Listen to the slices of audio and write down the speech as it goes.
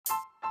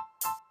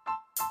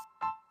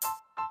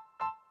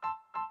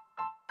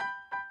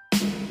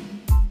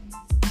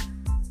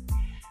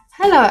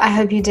Hello, I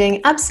hope you're doing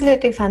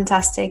absolutely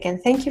fantastic,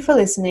 and thank you for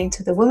listening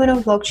to the Women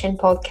of Blockchain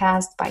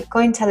podcast by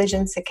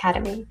Cointelligence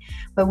Academy,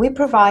 where we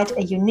provide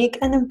a unique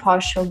and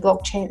impartial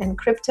blockchain and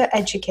crypto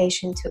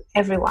education to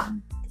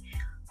everyone.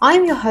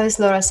 I'm your host,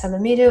 Laura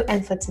Salomidou,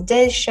 and for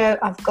today's show,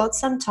 I've got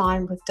some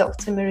time with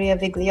Dr. Maria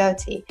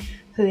Vigliotti,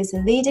 who is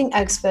a leading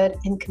expert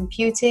in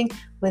computing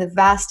with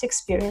vast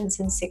experience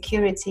in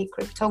security,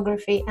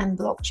 cryptography, and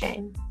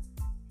blockchain.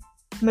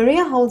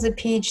 Maria holds a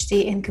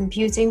PhD in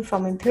computing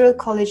from Imperial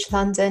College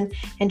London,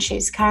 and she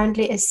is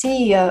currently a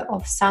CEO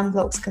of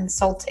Sandblocks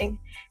Consulting,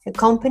 a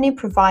company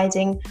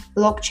providing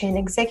blockchain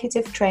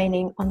executive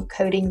training on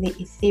coding the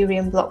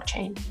Ethereum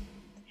blockchain.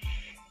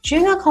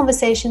 During our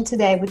conversation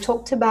today, we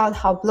talked about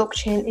how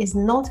blockchain is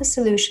not a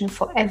solution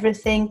for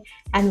everything,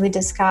 and we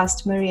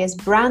discussed Maria's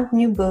brand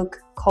new book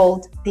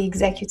called The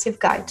Executive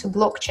Guide to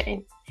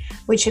Blockchain,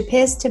 which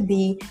appears to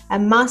be a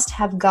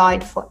must-have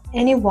guide for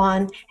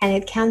anyone, and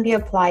it can be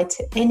applied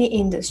to any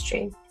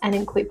industry and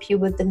equip you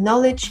with the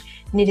knowledge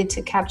needed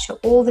to capture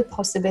all the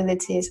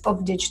possibilities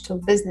of digital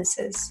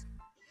businesses.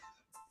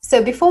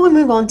 So before we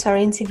move on to our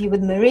interview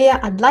with Maria,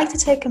 I'd like to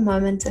take a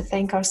moment to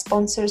thank our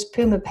sponsors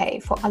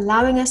PumaPay for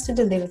allowing us to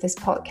deliver this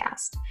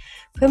podcast.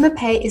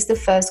 PumaPay is the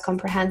first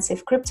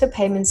comprehensive crypto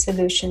payment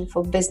solution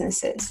for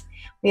businesses.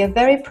 We are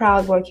very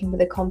proud working with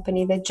a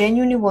company that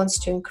genuinely wants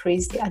to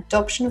increase the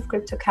adoption of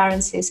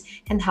cryptocurrencies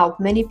and help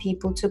many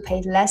people to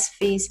pay less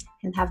fees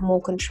and have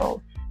more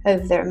control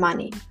over their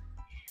money.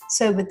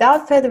 So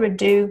without further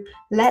ado,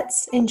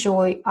 let's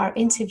enjoy our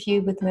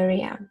interview with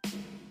Maria.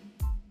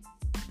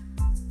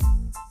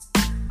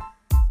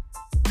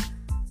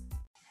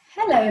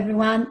 Hello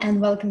everyone and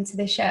welcome to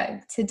the show.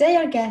 Today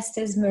our guest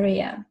is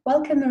Maria.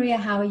 Welcome Maria,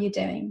 how are you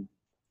doing?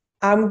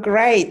 I'm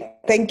great.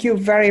 Thank you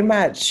very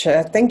much.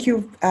 Thank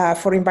you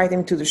for inviting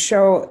me to the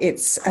show.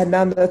 It's an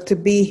honor to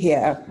be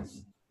here.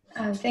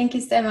 Thank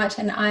you so much,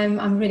 and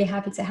I'm really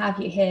happy to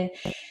have you here.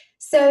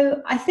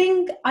 So I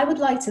think I would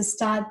like to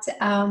start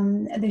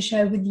the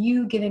show with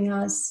you giving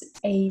us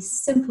a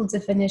simple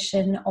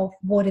definition of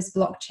what is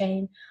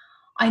blockchain.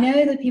 I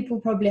know that people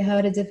probably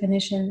heard a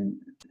definition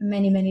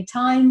many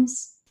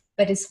times,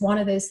 but it's one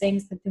of those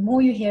things that the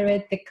more you hear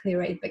it, the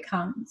clearer it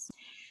becomes.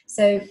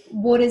 So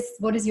what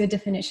is your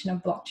definition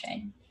of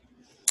blockchain?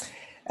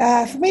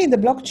 For me, the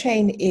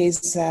blockchain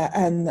is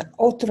an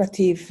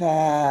authoritative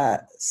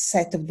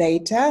set of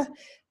data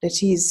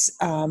that is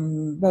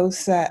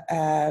both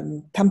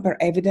tamper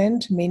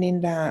evident, meaning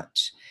that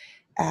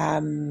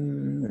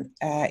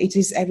it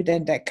is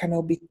evident that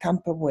cannot be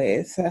tampered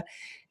with,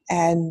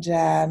 and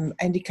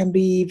it can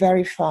be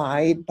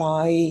verified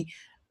by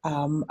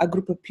a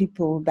group of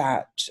people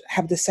that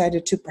have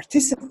decided to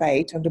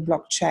participate on the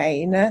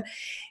blockchain.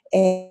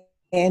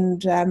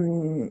 And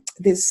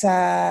this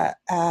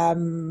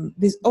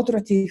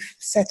authoritative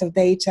set of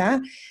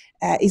data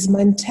is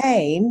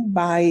maintained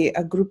by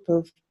a group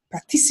of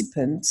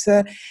participants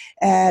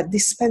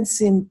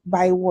dispensing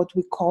by what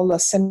we call a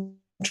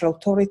central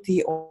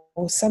authority or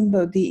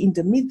somebody in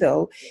the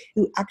middle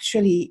who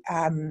actually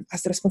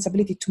has the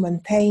responsibility to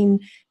maintain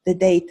the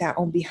data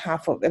on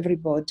behalf of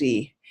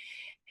everybody.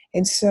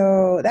 And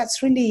so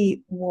that's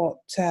really what,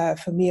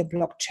 for me, a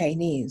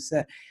blockchain is.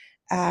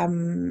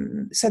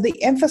 So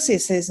the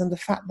emphasis is on the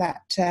fact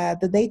that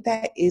the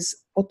data is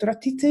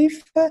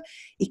authoritative,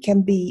 it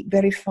can be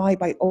verified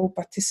by all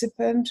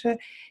participants,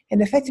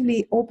 and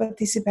effectively all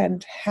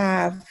participants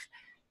have,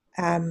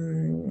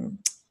 to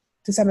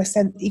some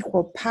extent,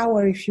 equal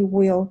power, if you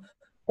will,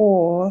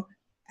 or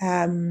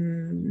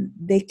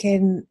they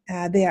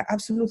are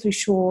absolutely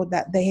sure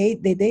that the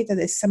data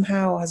that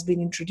somehow has been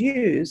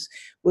introduced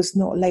was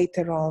not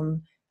later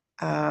on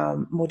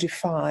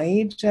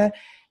modified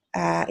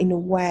in a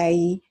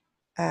way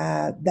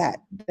that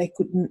they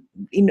could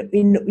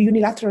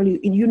unilaterally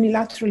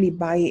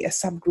by a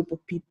subgroup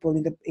of people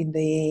in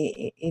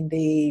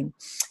the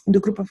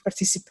group of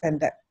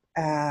participants that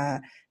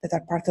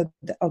are part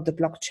of the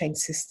blockchain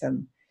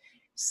system.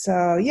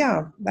 So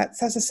yeah,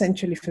 that's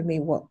essentially for me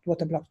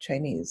what a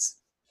blockchain is.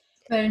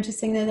 Very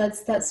interesting. No,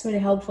 that's really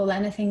helpful,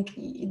 and I think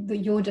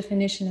your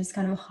definition is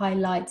kind of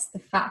highlights the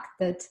fact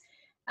that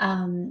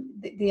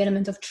the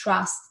element of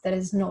trust that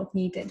is not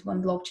needed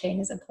when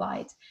blockchain is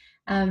applied.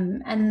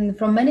 And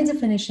from many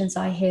definitions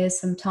I hear,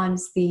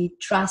 sometimes the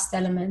trust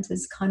element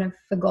is kind of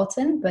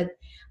forgotten, but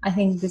I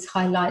think this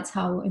highlights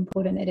how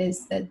important it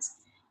is that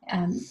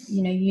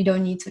you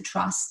don't need to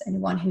trust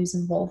anyone who's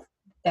involved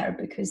there,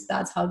 because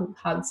that's how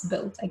it's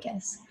built, I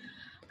guess.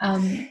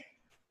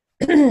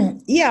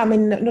 Yeah, I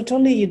mean, not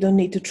only you don't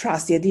need to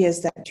trust, the idea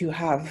is that you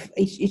have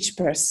each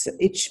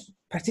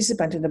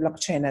participant in the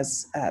blockchain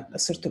has a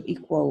sort of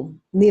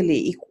nearly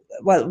equal,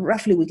 well,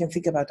 roughly we can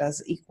think about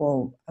as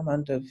equal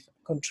amount of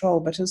control,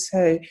 but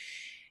also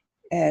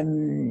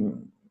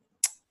you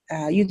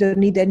don't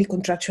need any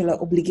contractual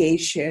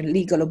obligation,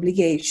 legal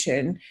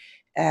obligation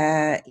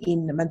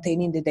in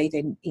maintaining the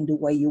data in the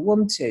way you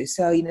want to.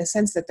 So in a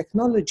sense, the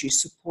technology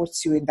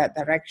supports you in that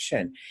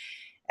direction.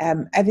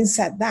 Having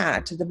said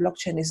that, the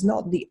blockchain is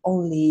not the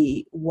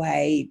only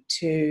way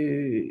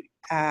to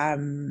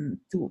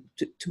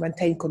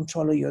maintain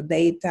control of your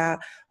data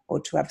or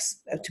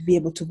to be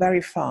able to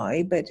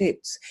verify, but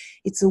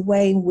it's a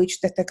way in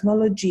which the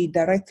technology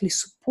directly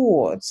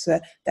supports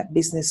that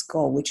business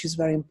goal, which is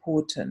very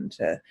important.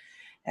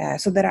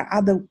 So there are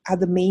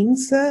other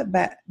means,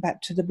 but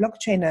the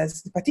blockchain,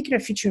 as the particular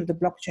feature of the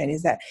blockchain,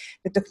 is that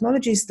the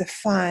technology is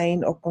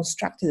defined or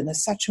constructed in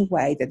such a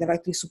way that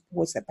directly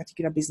supports that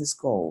particular business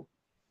goal.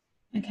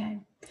 Okay,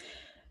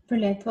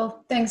 brilliant.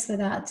 Well, thanks for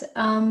that.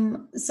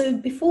 So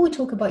before we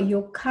talk about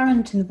your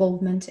current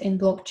involvement in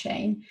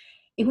blockchain,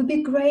 it would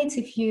be great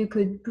if you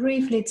could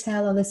briefly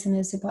tell our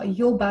listeners about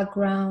your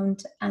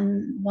background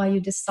and why you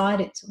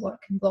decided to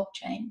work in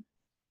blockchain.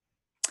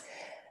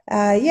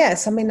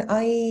 Yes, I mean,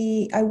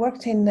 I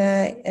worked in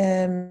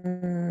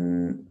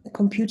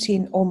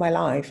computing all my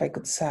life, I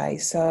could say.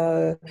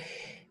 So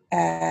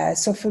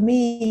for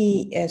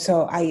me, I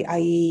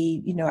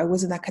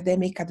was an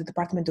academic at the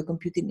Department of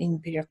Computing in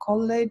Imperial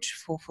College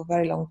for a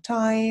very long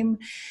time,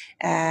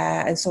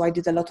 and so I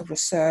did a lot of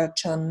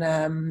research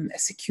on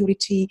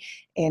security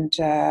and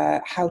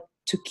how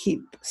to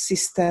keep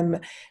system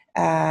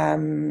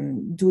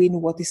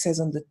doing what it says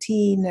on the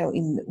tin,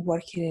 in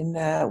working in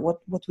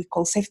what we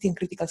call safety and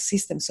critical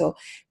systems. So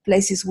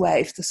places where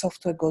if the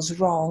software goes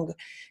wrong,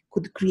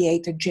 could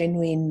create a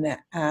genuine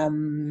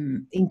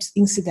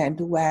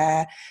incident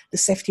where the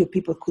safety of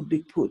people could be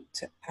put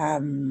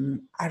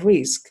at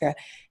risk.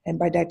 And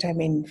by that I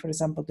mean, for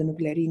example, the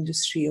nuclear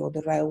industry or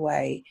the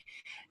railway.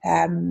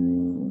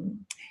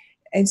 And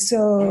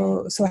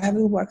so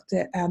having worked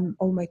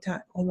all my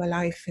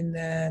life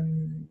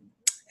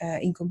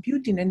in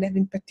computing, and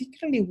having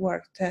particularly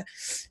worked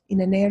in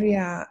an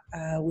area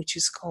which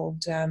is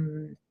called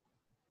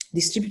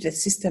distributed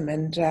system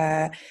and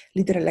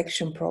leader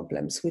election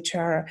problems, which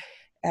are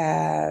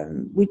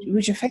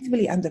which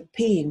effectively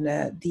underpin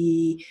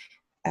the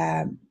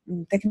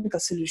technical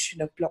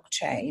solution of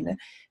blockchain.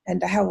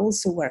 And I have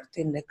also worked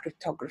in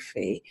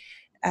cryptography.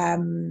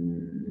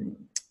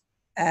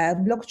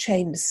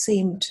 Blockchain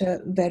seemed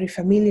very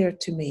familiar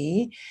to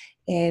me,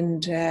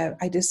 and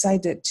I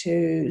decided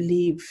to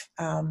leave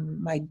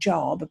my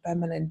job, a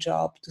permanent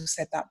job, to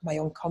set up my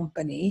own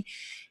company.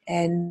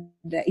 And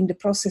in the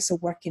process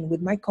of working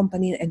with my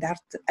company and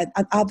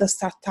other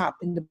startup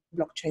in the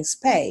blockchain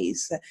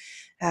space,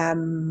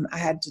 I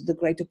had the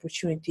great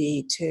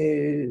opportunity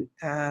to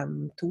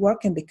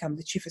work and become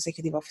the chief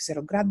executive officer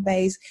of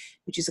GradBase,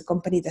 which is a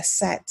company that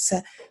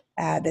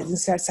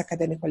inserts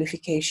academic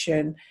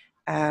qualification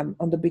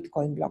on the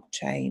Bitcoin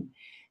blockchain.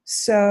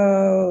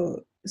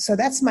 So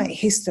that's my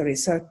history.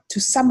 So to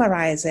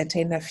summarize it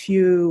in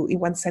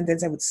one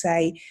sentence, I would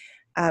say,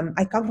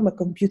 I come from a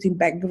computing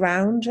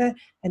background,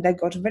 and I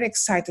got very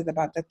excited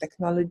about the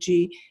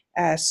technology,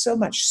 so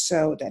much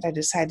so that I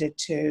decided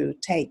to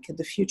take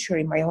the future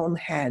in my own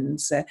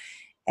hands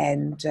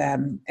and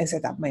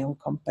set up my own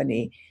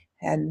company.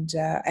 And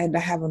I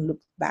haven't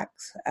looked back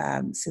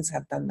since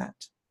I've done that.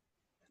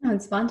 Oh,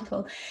 it's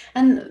wonderful.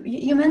 And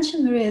you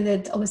mentioned, Maria,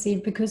 that obviously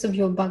because of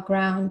your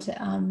background,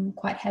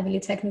 quite heavily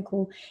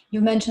technical,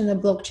 you mentioned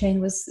that blockchain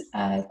was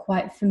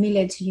quite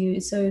familiar to you.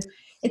 So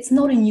it's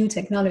not a new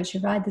technology,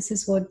 right? This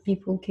is what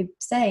people keep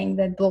saying,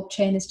 that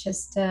blockchain is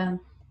just,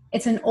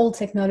 it's an old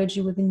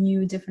technology with a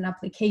new different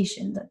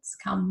application that's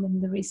come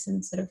in the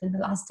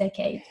last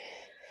decade.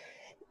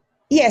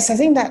 Yes, I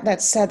think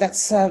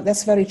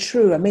that's very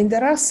true. I mean,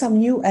 there are some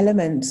new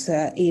elements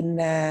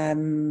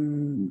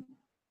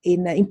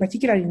in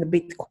particular in the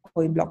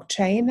Bitcoin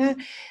blockchain.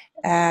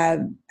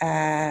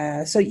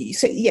 So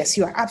yes,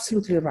 you are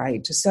absolutely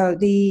right. So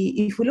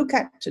if we look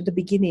at the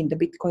beginning, the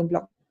Bitcoin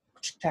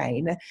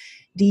blockchain,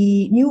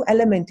 the new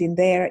element in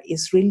there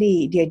is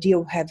really the idea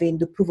of having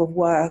the proof of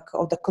work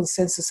or the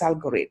consensus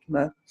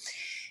algorithm.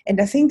 And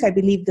I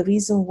believe the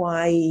reason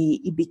why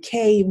it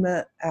became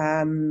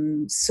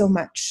so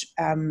much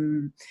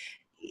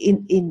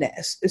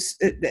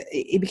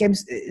it became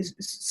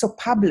so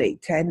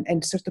public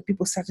and sort of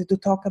people started to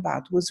talk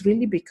about was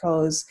really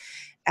because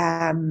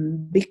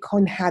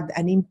Bitcoin had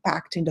an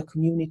impact in the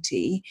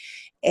community,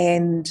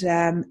 and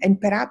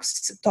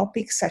perhaps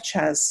topics such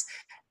as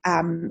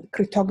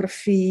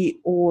cryptography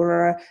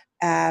or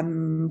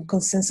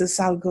consensus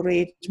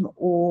algorithm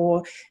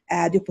or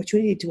the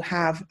opportunity to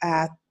have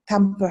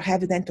tamper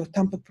evident or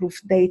tamper proof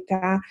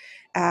data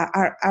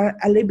are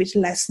a little bit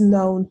less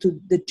known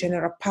to the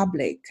general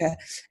public.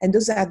 And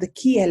those are the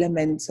key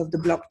elements of the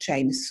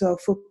blockchain. So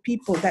for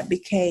people that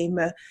became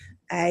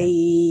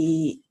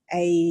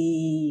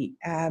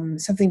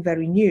something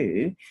very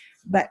new.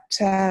 But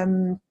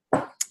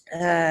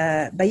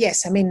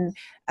yes, I mean,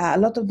 a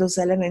lot of those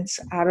elements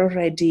are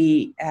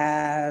already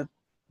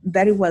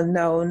very well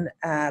known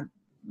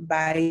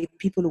by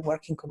people who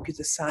work in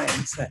computer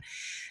science.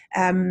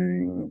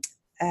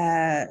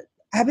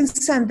 Having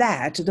said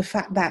that, the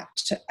fact that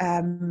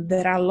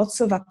there are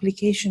lots of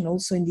applications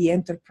also in the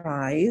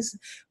enterprise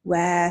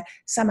where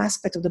some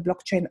aspects of the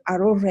blockchain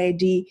are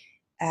already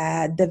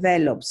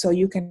developed. So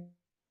you can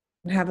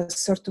have a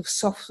sort of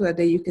software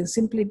that you can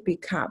simply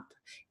pick up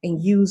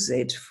and use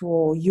it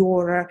for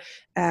your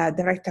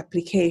direct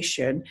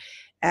application,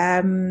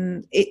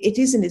 it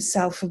is in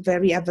itself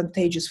very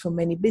advantageous for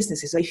many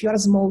businesses. So if you're a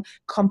small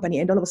company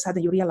and all of a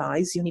sudden you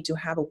realize you need to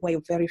have a way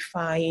of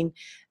verifying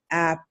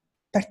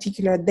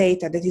particular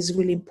data that is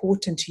really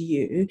important to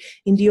you.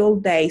 In the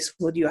old days,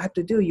 what you had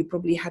to do, you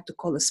probably had to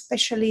call a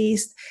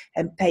specialist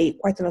and pay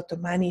quite a lot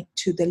of money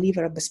to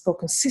deliver a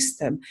bespoke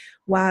system,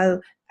 while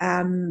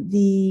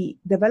the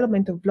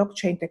development of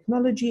blockchain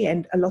technology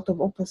and a lot of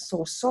open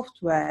source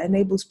software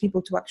enables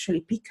people to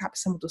actually pick up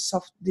some of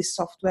this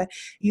software,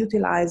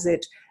 utilize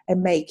it,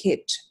 and make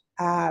it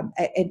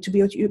and to be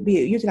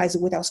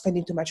utilized without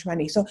spending too much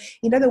money. So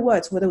in other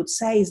words, what I would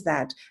say is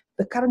that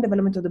the current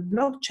development of the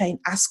blockchain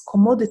has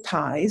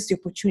commoditized the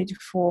opportunity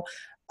for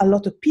a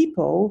lot of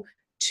people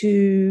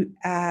to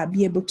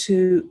be able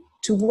to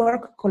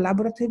work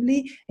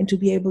collaboratively and to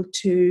be able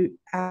to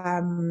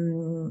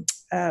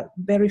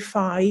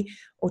verify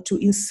or to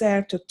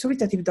insert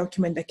authoritative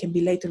document that can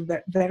be later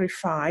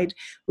verified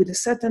with the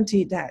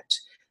certainty that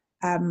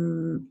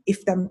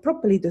if done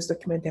properly, those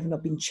documents have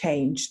not been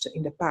changed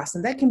in the past.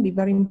 And that can be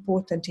very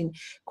important in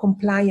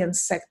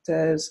compliance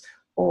sectors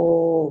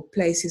or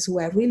places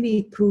where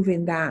really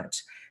proving that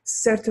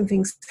certain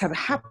things have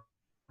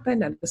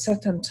happened at a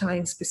certain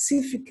time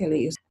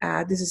specifically.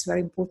 This is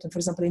very important, for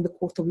example, in the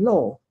court of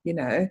law,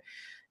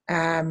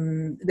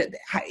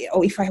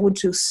 or if I want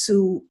to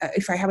sue,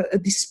 if I have a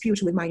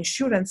dispute with my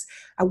insurance,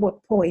 at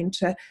what point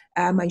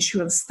my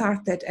insurance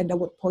started and at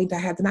what point I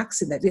had an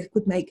accident. It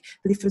could make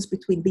the difference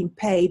between being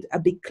paid a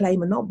big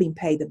claim and not being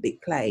paid a big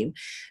claim.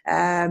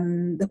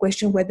 The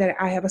question whether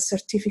I have a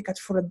certificate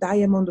for a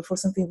diamond or for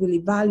something really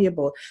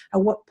valuable,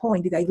 at what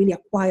point did I really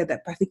acquire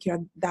that particular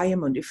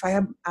diamond? If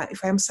I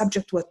am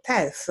subject to a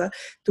theft,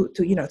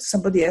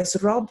 somebody has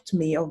robbed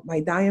me of my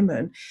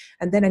diamond,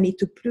 and then I need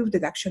to prove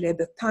that actually at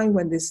the time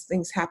when these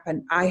things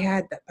happen, I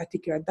had that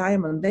particular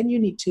diamond, then you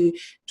need to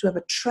have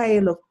a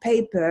trail of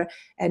paper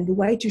and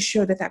way to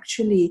show that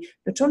actually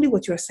not only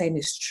what you're saying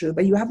is true,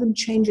 but you haven't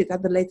changed it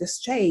at the later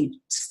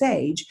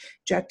stage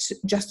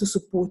just to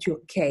support your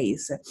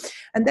case.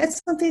 And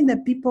that's something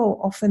that people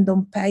often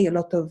don't pay a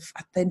lot of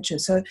attention.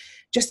 So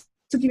just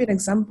to give you an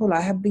example,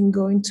 I have been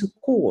going to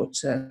court,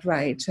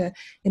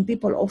 and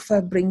people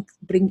often bring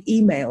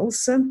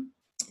emails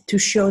to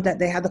show that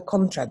they had a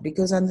contract,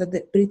 because under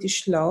the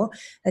British law,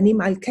 an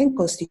email can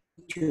constitute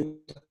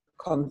a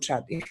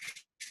contract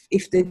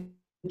if the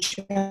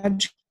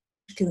judge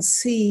can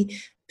see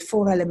the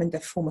four elements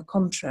that form a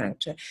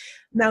contract.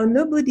 Now,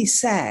 nobody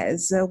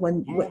says,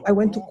 when I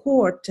went to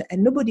court,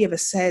 and nobody ever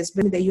says,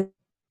 but that you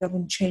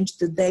haven't changed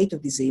the date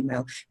of this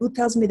email. Who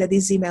tells me that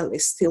this email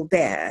is still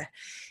there?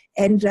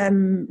 And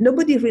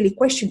nobody really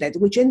questioned that.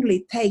 We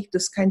generally take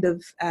those kind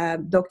of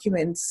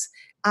documents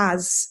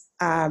as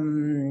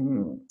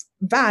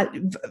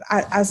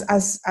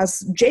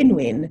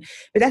genuine,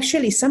 but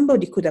actually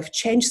somebody could have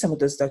changed some of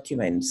those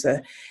documents.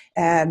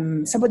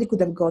 Somebody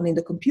could have gone in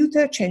the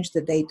computer, changed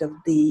the date of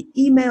the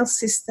email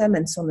system,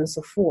 and so on and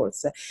so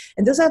forth.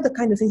 And those are the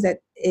kind of things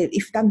that,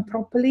 if done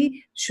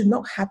properly, should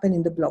not happen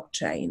in the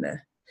blockchain.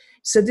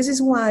 So this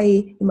is why,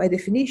 in my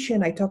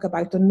definition, I talk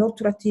about an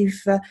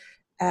authoritative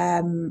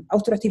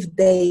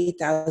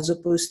data as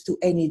opposed to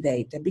any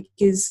data,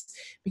 because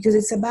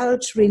it's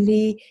about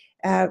really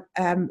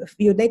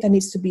your data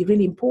needs to be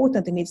really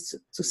important. It needs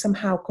to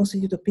somehow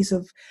constitute a piece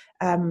of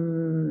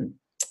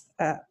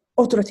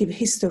authoritative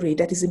history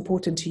that is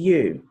important to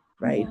you,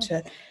 right?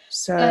 Yeah.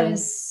 That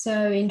is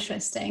so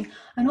interesting.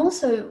 And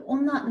also,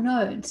 on that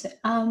note,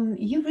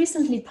 you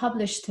recently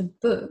published a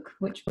book,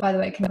 which, by the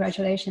way,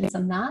 congratulations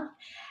on that.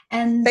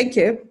 And thank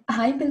you.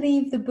 I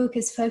believe the book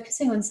is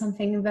focusing on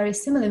something very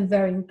similar and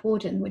very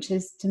important, which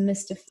is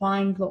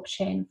demystifying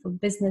blockchain for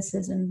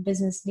businesses and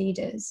business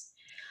leaders.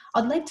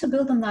 I'd like to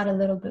build on that a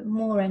little bit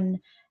more and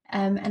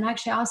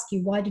actually ask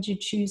you, why did you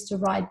choose to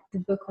write the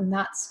book on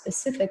that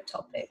specific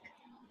topic?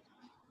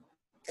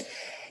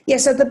 Yeah,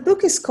 so the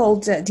book is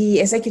called The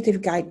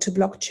Executive Guide to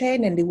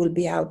Blockchain, and it will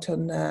be out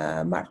on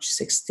March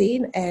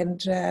 16.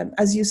 And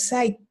as you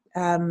say,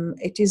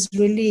 it is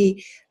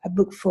really a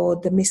book for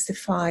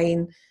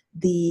demystifying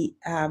the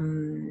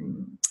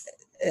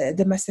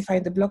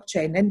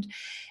blockchain.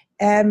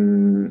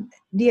 And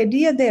the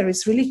idea there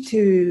is really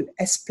to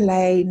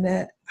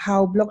explain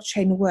how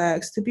blockchain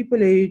works to people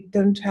who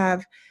don't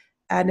have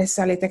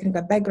necessarily a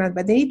technical background,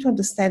 but they need to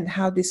understand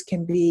how this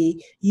can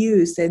be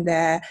used in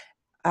their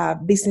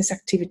business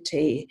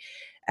activity.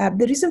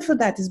 The reason for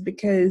that is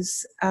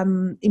because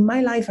in my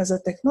life as a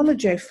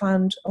technology, I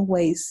found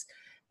always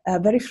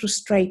very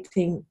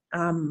frustrating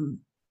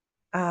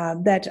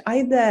that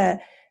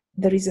either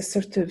there is a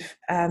sort of,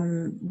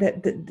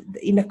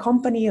 in a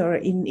company or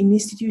in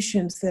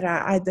institutions, there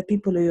are either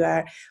people who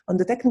are on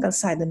the technical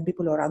side and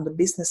people who are on the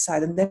business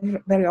side, and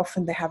then very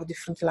often they have a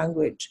different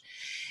language.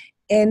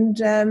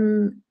 And I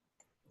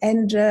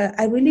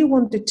really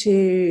wanted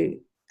to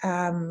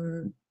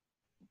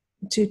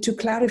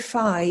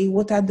clarify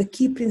what are the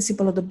key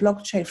principles of the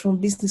blockchain from a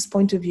business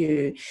point of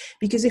view.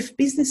 Because if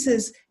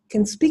businesses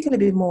can speak a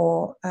little bit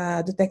more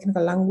the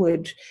technical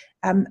language,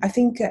 I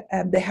think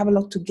they have a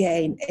lot to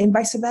gain. And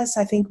vice versa,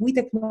 I think with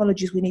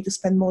technologies, we need to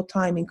spend more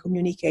time in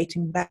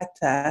communicating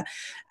better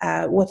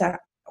what are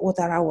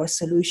our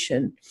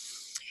solutions.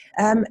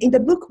 In the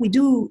book, we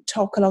do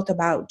talk a lot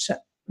about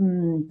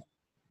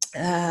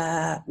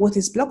what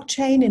is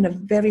blockchain in a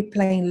very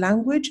plain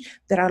language.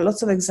 There are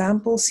lots of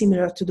examples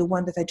similar to the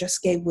one that I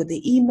just gave with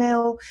the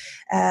email.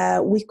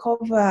 We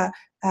cover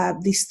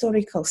the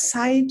historical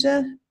side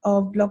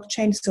of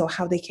blockchain, so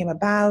how they came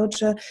about,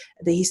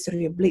 the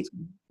history of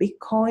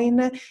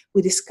Bitcoin.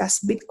 We discuss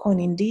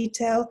Bitcoin in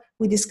detail.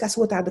 We discuss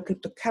what are the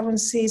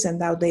cryptocurrencies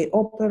and how they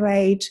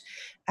operate.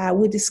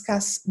 We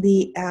discuss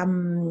the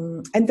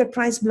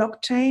enterprise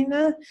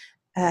blockchain,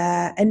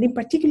 and in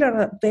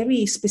particular,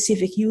 very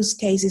specific use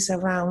cases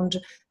around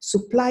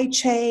supply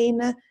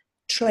chain,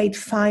 trade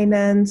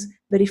finance,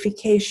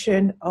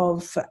 verification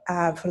of,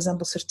 for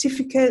example,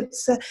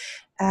 certificates.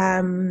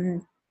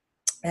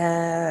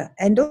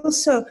 And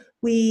also,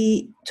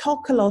 we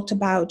talk a lot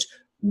about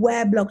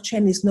where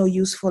blockchain is not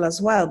useful as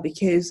well,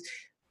 because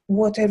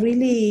what I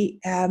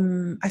really,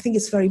 I think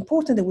it's very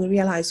important that we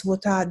realize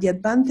what are the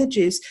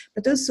advantages,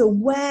 but also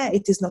where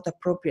it is not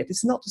appropriate.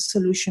 It's not a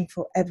solution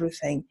for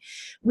everything.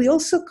 We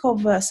also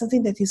cover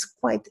something that is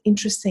quite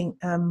interesting,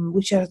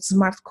 which are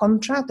smart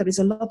contract. There is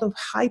a lot of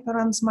hype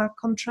around smart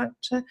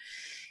contract.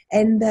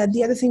 And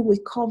the other thing we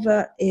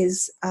cover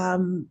is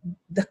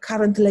the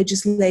current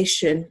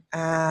legislation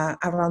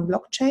around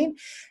blockchain.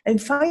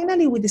 And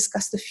finally, we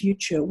discuss the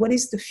future. What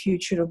is the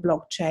future of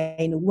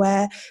blockchain?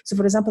 So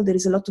for example, there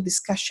is a lot of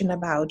discussion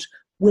about,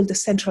 will the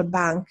central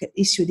bank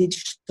issue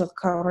digital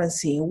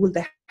currency? Will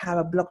they have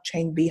a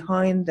blockchain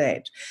behind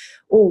it?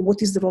 Or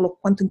what is the role of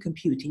quantum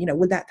computing?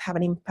 Will that have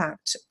an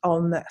impact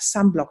on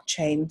some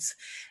blockchains?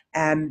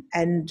 And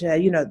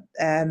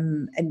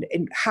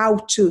how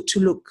to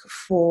look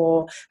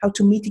for how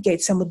to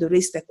mitigate some of the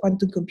risks that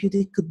quantum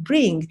computing could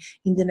bring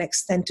in the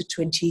next 10 to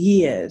 20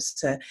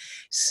 years.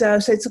 So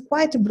it's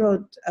quite a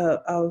broad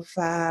of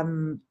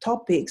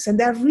topics, and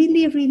they're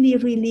really, really,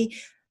 really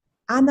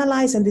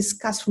analyzed and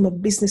discussed from a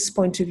business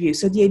point of view.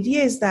 So the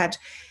idea is that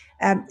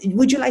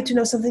would you like to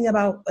know something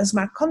about a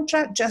smart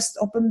contract? Just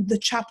open the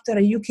chapter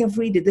and you can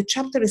read it. The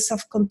chapter is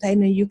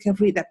self-contained and you can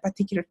read that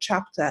particular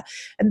chapter.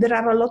 And there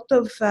are a lot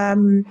of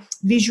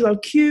visual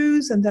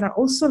cues, and there are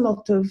also a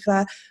lot of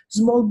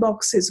small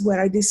boxes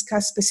where I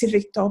discuss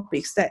specific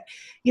topics that,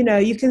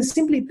 you can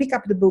simply pick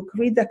up the book,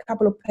 read a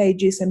couple of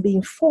pages and be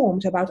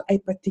informed about a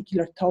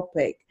particular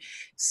topic.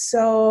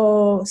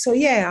 So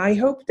yeah, I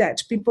hope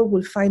that people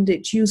will find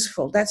it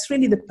useful. That's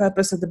really the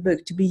purpose of the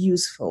book, to be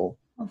useful.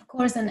 Of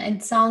course, and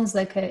it sounds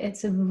like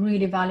it's a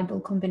really valuable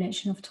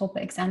combination of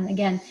topics. And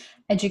again,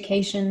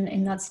 education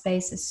in that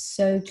space is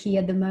so key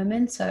at the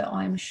moment. So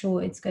I'm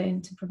sure it's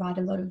going to provide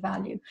a lot of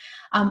value.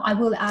 I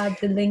will add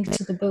the link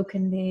to the book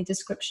in the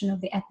description of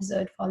the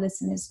episode for our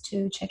listeners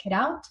to check it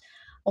out,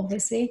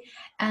 obviously.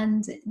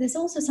 And there's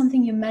also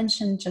something you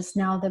mentioned just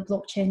now, that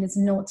blockchain is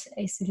not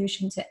a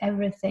solution to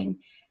everything.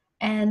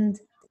 And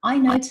I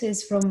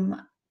noticed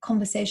from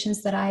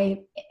conversations that I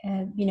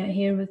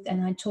hear with,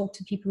 and I talk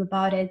to people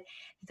about it,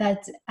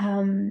 that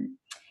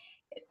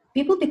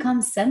people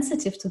become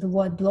sensitive to the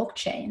word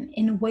blockchain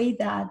in a way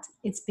that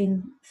it's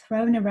been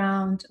thrown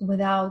around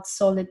without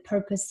solid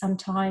purpose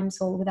sometimes,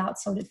 or without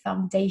solid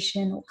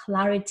foundation or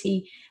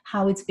clarity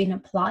how it's been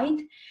applied.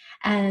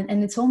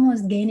 And it's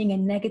almost gaining a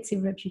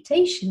negative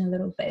reputation a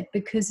little bit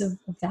because of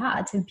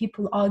that. And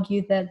people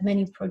argue that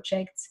many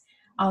projects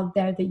out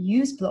there that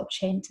use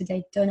blockchain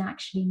today don't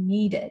actually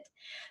need it.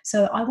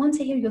 So I want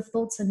to hear your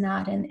thoughts on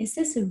that. And is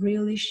this a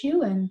real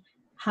issue? And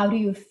how do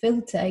you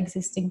filter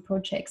existing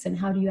projects? And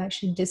how do you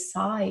actually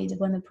decide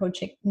when a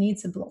project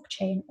needs a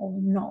blockchain or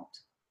not?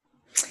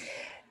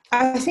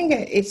 I think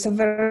it's a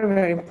very,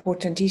 very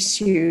important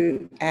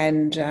issue,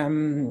 and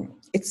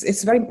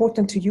it's very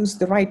important to use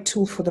the right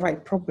tool for the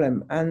right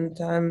problem. And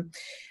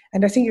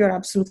I think you're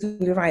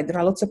absolutely right. There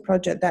are lots of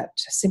projects that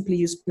simply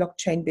use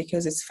blockchain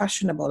because it's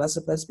fashionable as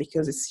opposed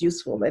because it's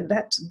useful, and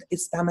that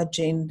is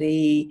damaging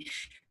the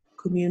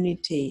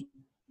community.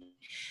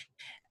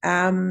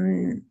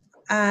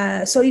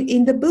 So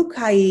in the book,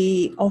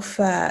 I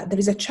offer, there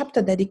is a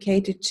chapter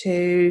dedicated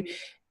to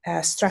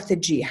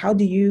strategy. How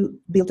do you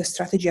build a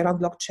strategy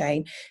around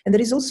blockchain? And there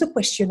is also a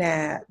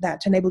questionnaire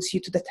that enables you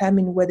to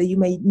determine whether you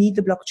may need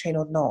the blockchain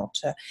or not.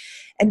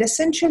 And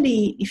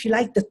essentially, if you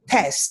like, the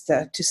test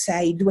to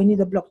say, do I need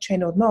a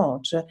blockchain or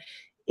not,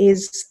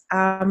 is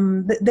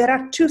there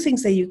are two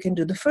things that you can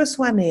do. The first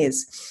one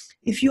is,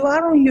 if you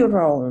are on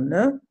your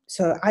own,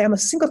 so I am a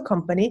single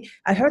company,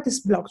 I heard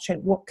this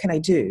blockchain, what can I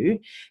do?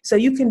 So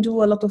you can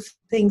do a lot of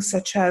things,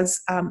 such as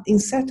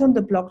insert on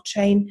the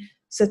blockchain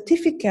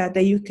certificate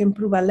that you can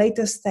prove a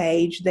later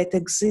stage that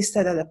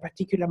existed at a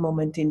particular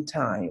moment in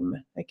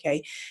time,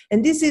 okay?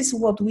 And this is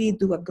what we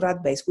do at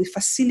GradBase. We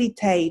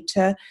facilitate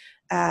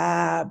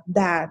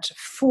that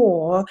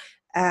for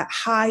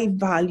high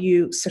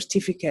value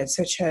certificates,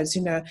 such as,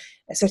 a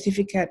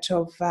certificate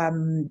of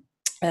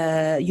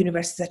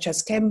universities such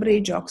as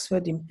Cambridge,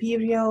 Oxford,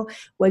 Imperial,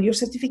 where your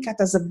certificate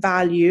has a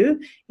value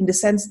in the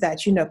sense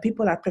that, you know,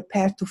 people are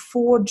prepared to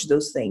forge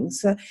those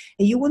things, and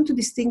you want to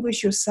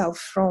distinguish yourself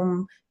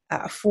from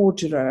a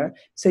forger.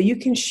 So you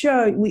can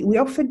show, we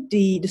offered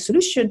the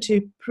solution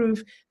to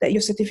prove that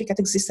your certificate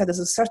existed at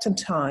a certain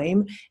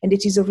time and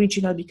it is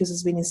original because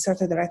it's been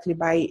inserted directly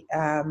by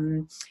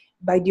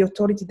the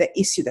authority that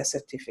issued a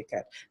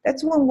certificate.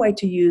 That's one way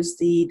to use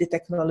the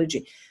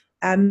technology.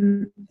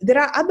 There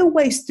are other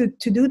ways to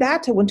do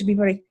that. I want to be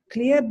very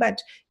clear,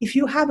 but if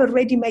you have a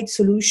ready-made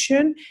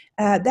solution,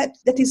 that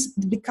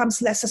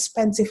becomes less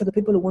expensive for the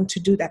people who want to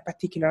do that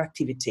particular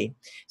activity.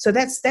 So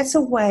that's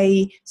a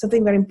way,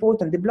 something very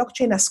important. The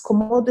blockchain has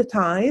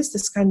commoditized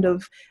this kind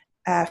of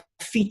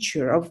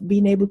feature of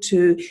being able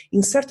to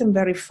insert and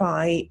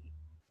verify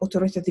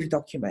authoritative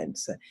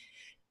documents.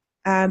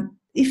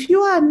 If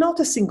you are not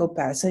a single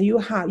person, you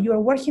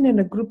are working in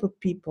a group of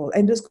people,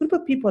 and this group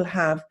of people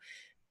have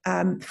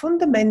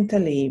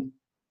fundamentally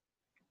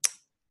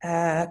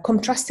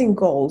contrasting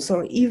goals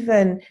or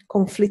even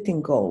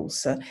conflicting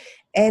goals,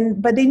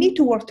 but they need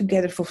to work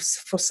together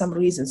for some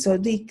reason. So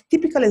the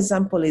typical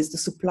example is the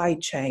supply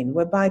chain,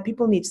 whereby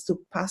people need to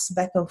pass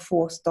back and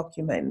forth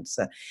documents,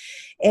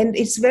 and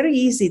it's very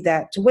easy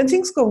that when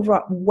things go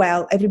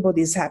well,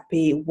 everybody is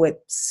happy with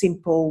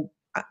simple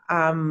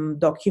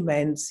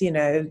documents, you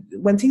know,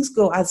 when things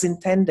go as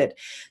intended.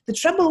 The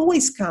trouble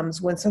always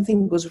comes when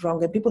something goes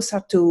wrong and people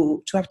start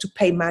to have to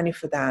pay money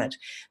for that.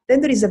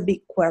 Then there is a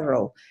big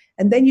quarrel.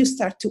 And then you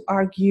start to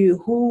argue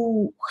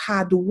who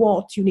had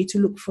what. You need to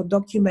look for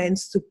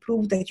documents to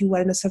prove that you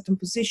were in a certain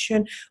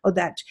position, or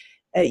that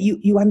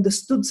you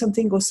understood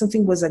something, or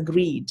something was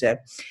agreed.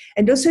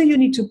 And also you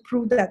need to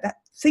prove that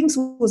things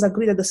was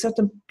agreed at a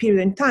certain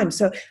period in time.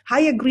 So I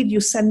agreed you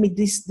send me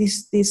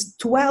this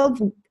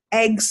 12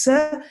 eggs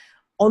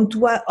on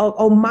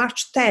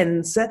March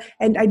 10th,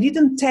 and I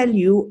didn't tell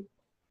you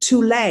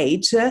too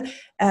late,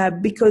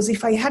 because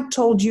if I had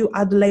told you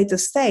at a later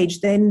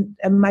stage, then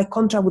my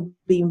contract would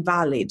be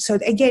invalid. So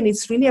again,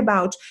 it's really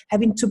about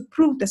having to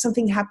prove that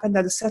something happened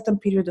at a certain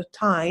period of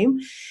time,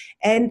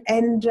 and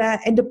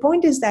the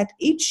point is that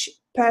each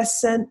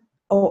person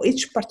or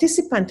each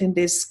participant in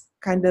this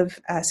kind of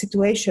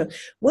situation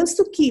wants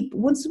to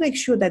make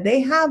sure that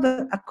they have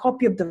a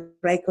copy of the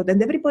record,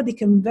 and everybody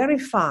can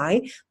verify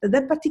that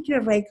that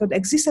particular record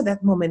exists at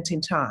that moment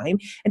in time,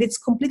 and it's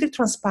completely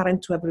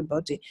transparent to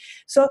everybody.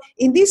 So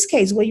in this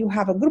case, where you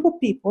have a group of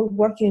people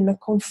working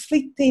with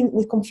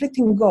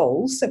conflicting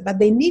goals, but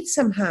they need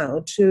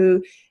somehow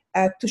to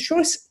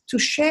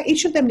share,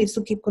 each of them needs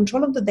to keep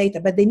control of the data,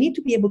 but they need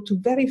to be able to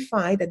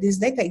verify that this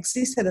data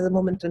existed at the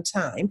moment in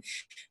time.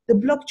 The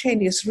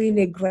blockchain is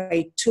really a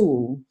great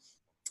tool.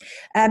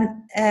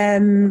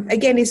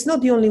 Again, it's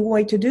not the only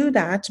way to do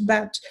that,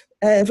 but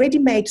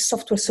ready-made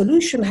software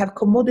solutions have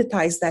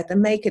commoditized that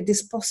and make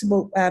this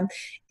possible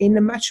in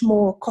a much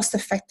more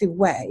cost-effective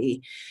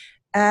way.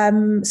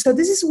 So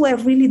this is where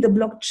really the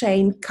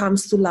blockchain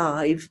comes to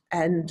life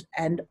and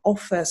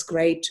offers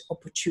great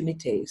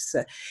opportunities.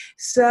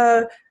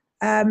 So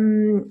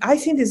I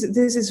think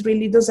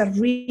those are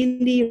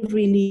really,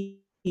 really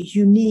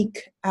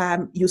unique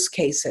use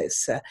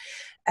cases.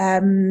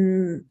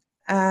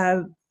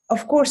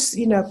 Of course,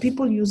 you know,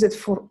 people use it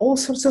for all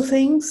sorts of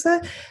things.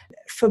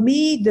 For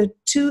me, the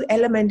two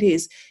element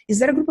is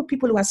there a group of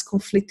people who has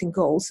conflicting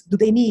goals? Do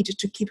they need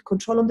to keep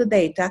control on the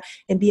data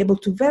and be able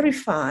to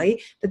verify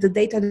that the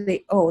data that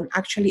they own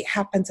actually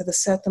happens at a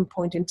certain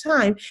point in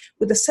time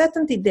with the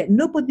certainty that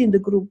nobody in the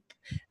group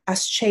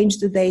has changed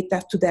the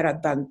data to their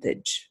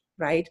advantage,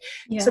 right?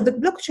 Yeah. So the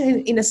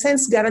blockchain, in a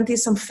sense,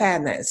 guarantees some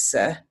fairness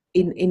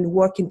in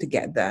working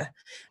together.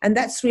 And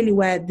that's really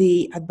where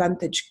the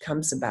advantage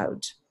comes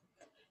about.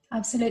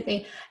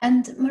 Absolutely.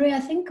 And Maria, I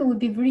think it would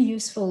be very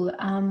useful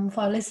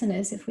for our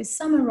listeners if we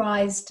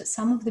summarized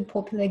some of the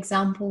popular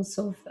examples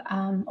of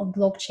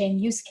blockchain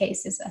use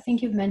cases. I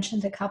think you've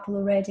mentioned a couple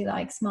already,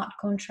 like smart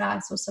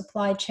contracts or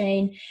supply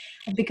chain,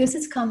 because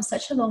it's come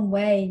such a long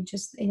way,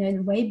 just, you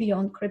know, way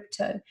beyond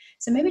crypto.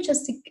 So maybe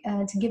just to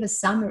give a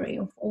summary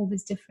of all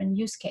these different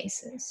use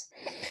cases.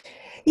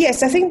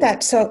 Yes, I think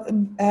that so.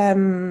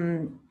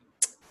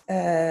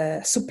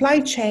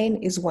 Supply chain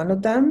is one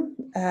of them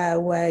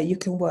where you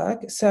can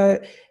work. So,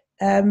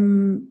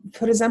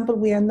 for example,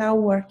 we are now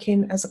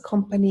working as a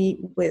company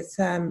with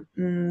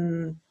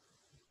the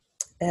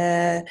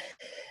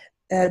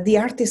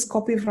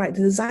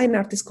Design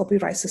Artist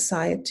Copyright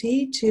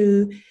Society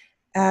to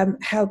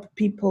help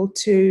people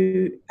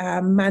to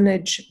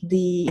manage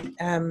the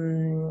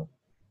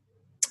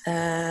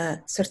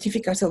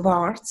certificates of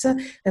arts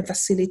and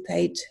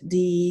facilitate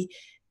the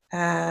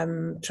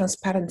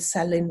transparent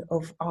selling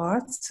of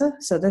arts.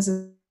 So this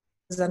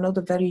is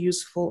another very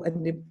useful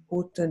and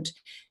important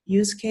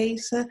use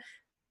case.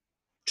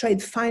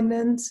 Trade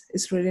finance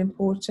is really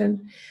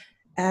important.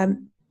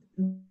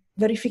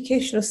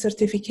 Verification or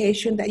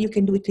certification, that you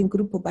can do it in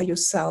group or by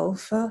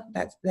yourself,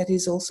 that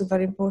is also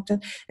very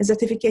important. And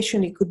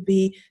certification, it could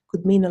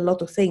mean a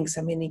lot of things.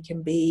 I mean, it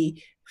can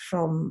be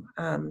from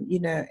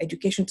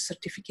education to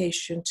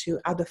certification to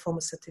other form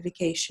of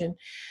certification.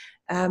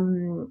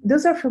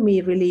 Those are for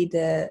me really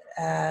the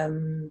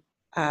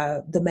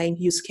main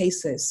use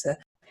cases.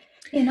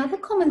 Another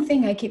common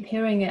thing I keep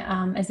hearing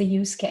as a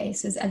use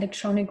case is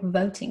electronic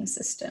voting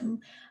system,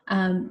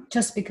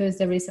 just because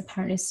there is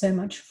apparently so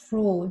much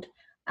fraud.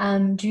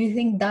 Do you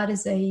think that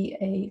is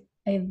a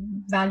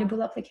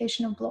valuable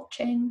application of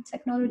blockchain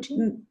technology?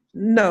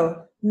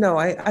 No.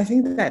 I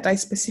think that I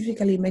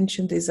specifically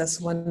mentioned this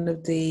as one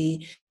of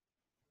the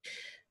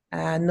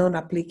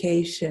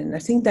non-application. I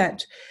think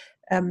that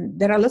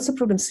there are lots of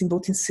problems in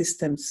voting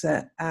systems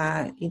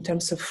in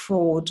terms of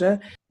fraud,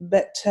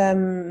 but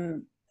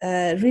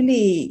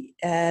really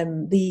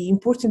the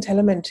important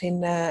element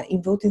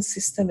in voting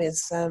system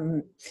is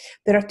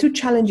there are two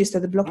challenges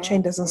that the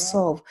blockchain doesn't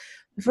solve.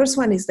 The first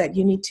one is that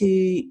you need to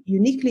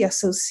uniquely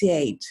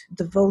associate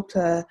the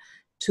voter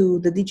to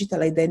the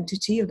digital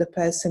identity of the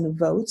person who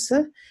votes.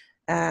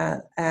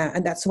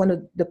 And that's one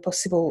of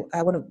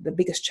the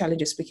biggest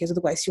challenges, because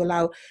otherwise you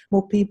allow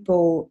more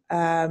people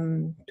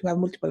to have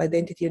multiple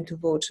identity and to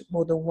vote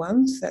more than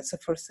once. That's the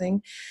first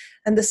thing.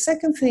 And the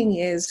second thing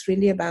is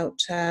really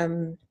about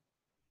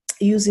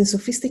using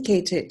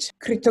sophisticated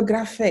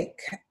cryptographic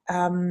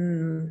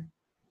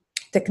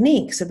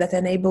techniques that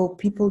enable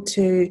people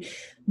to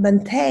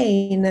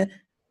maintain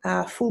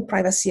full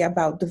privacy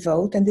about the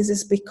vote. And this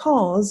is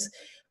because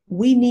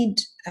we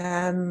need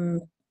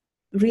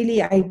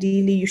really,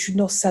 ideally, you should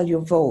not sell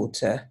your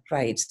vote,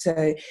 right?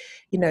 So,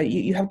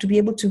 you have to be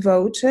able to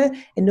vote, and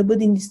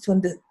nobody needs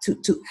to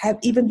have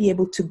even be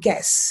able to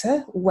guess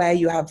where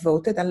you have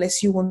voted,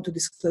 unless you want to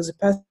disclose it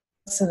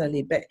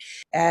personally. But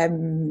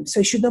so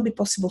it should not be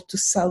possible to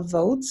sell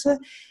votes.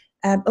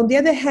 On the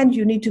other hand,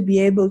 you need to be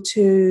able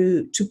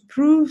to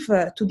prove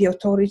to the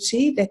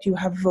authority that you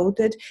have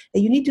voted,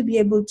 and you need to be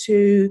able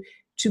to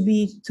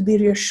be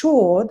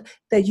reassured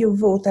that your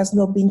vote has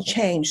not been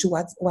changed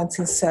once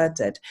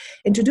inserted.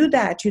 And to do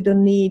that, you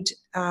don't need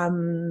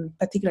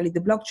particularly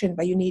the blockchain,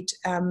 but you need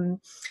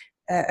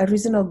a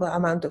reasonable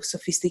amount of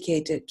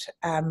sophisticated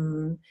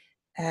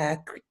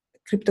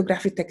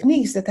cryptographic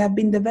techniques that have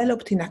been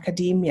developed in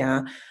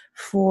academia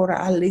for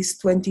at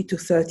least 20 to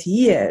 30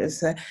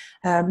 years.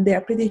 They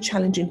are pretty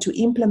challenging to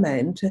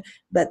implement,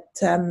 but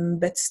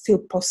still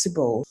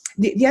possible.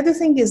 The other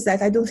thing is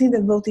that I don't think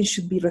that voting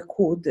should be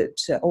recorded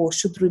or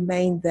should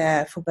remain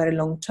there for a very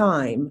long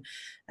time.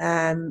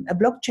 A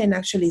blockchain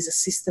actually is a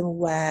system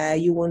where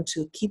you want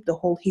to keep the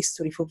whole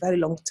history for a very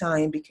long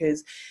time,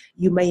 because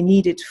you may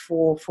need it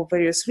for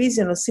various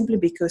reasons, or simply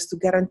because to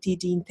guarantee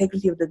the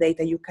integrity of the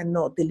data, you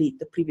cannot delete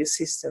the previous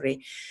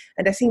history.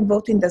 And I think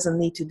voting doesn't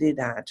need to do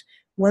that.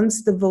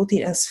 Once the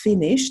voting has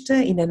finished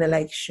in an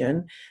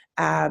election,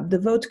 the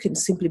vote can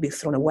simply be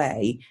thrown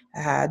away.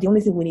 The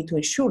only thing we need to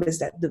ensure is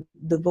that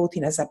the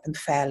voting has happened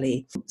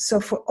fairly. So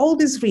for all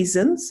these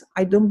reasons,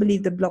 I don't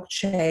believe the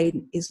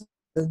blockchain is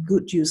a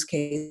good use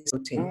case for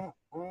voting.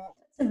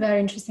 That's a very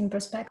interesting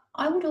perspective.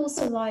 I would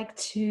also like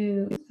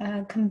to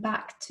come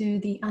back to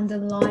the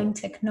underlying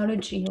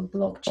technology of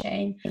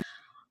blockchain.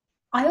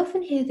 I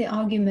often hear the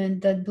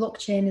argument that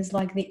blockchain is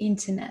like the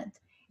internet.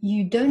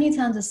 You don't need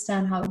to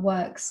understand how it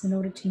works in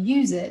order to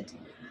use it.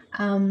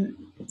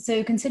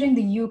 So considering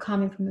that you're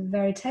coming from a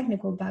very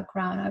technical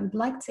background, I would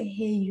like to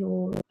hear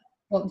your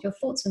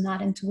thoughts on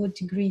that, and to what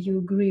degree you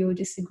agree or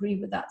disagree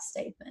with that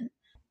statement.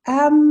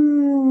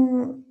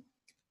 I'm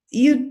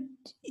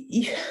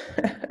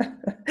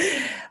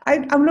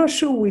not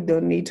sure we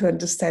don't need to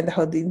understand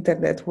how the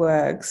internet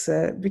works,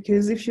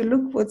 because if you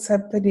look what's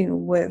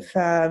happening with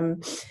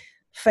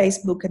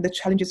Facebook and the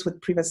challenges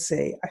with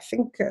privacy, I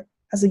think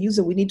as a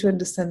user we need to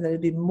understand a little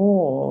bit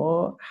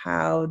more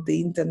how the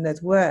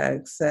internet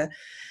works.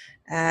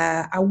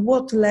 At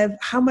what level,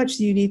 how much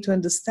do you need to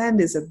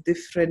understand is a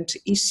different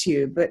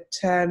issue, but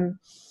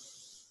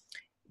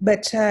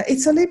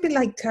it's a little bit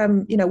like,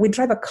 we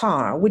drive a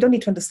car. We don't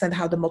need to understand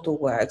how the motor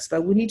works,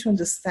 but we need to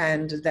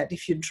understand that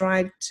if you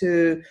drive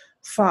too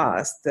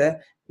fast,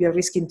 you're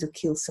risking to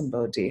kill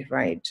somebody,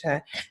 right?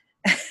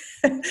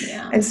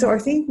 Yeah. And so I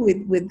think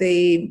with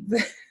the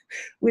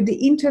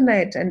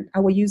internet and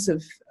our use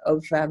of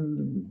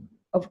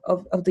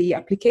the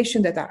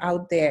application that are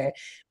out there,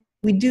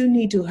 we do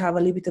need to have a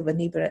little bit of a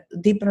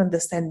deeper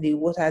understanding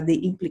what are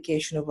the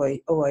implications of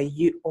our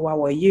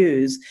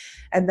use.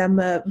 And I'm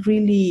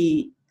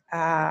really,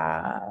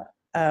 I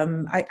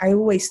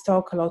always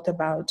talk a lot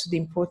about the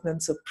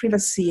importance of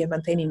privacy and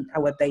maintaining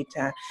our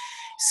data.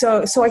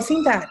 So I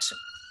think that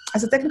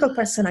as a technical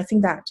person, I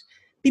think that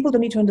people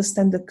don't need to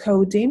understand the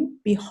coding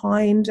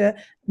behind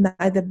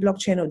neither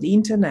blockchain or the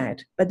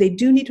internet, but they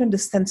do need to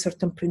understand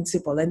certain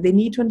principles, and they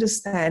need to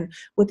understand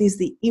what is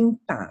the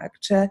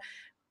impact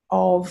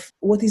of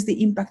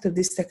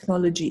this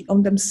technology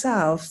on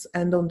themselves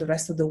and on the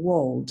rest of the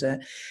world.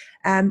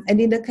 And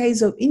in the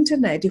case of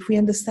internet, if we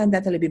understand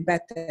that a little bit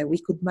better, we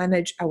could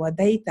manage our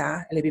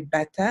data a little bit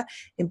better,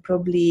 and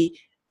probably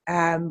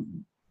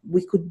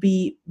we could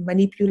be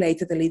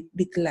manipulated a little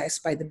bit less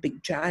by the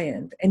big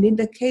giant. And in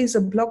the case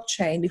of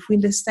blockchain, if we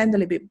understand a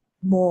little bit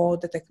more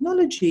the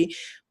technology,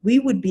 we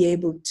would be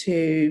able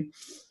to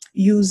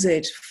use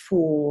it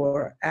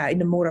for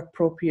in a more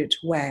appropriate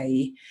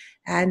way.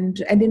 And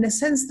in a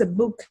sense, the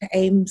book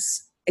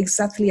aims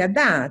exactly at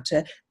that,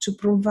 to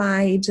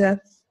provide a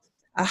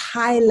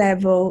high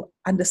level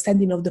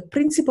understanding of the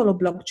principle of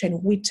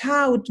blockchain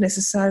without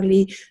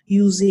necessarily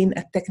using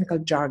a technical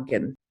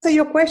jargon. So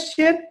your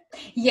question?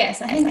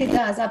 Yes, I think it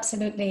does,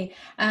 absolutely.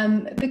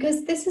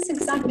 Because this is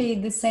exactly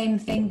the same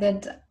thing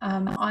that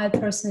I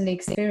personally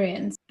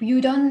experienced.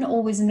 You don't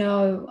always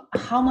know,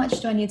 how much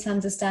do I need to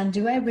understand?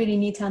 Do I really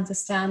need to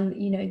understand,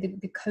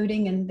 the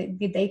coding and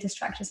the data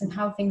structures and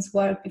how things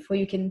work before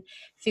you can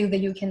feel that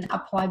you can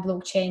apply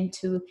blockchain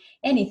to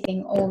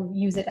anything, or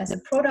use it as a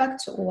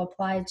product, or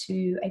apply it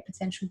to a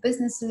potential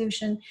business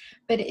solution?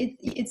 But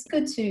it's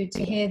good to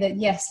hear that,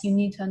 yes, you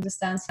need to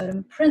understand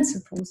certain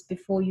principles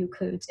before you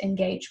could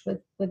engage with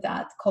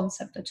that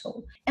concept at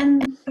all.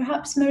 And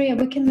perhaps, Maria,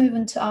 we can move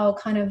into our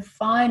kind of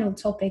final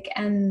topic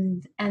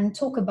and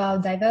talk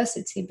about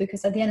diversity,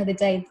 because at the end of the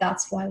day,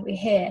 that's why we're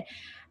here.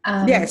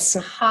 Yes.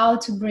 How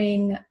to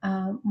bring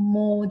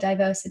more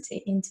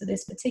diversity into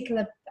this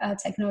particular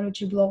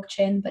technology,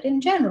 blockchain, but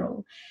in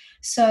general.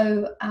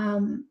 So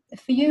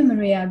for you,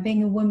 Maria,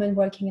 being a woman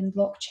working in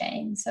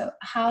blockchain, so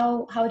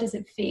how does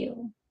it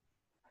feel?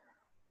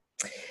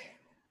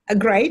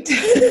 Great.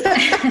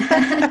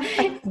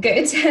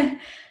 Good.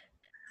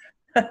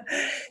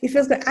 It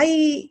feels good.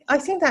 I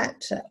think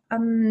that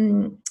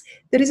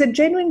there is a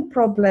genuine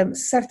problem,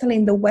 certainly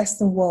in the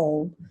Western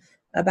world,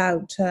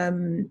 about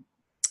the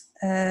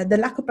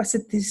lack of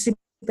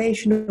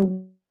participation of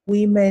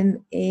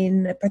women,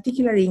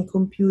 particularly in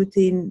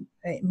computing,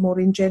 more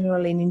in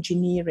general in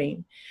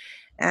engineering.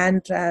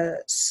 And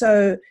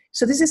so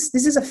this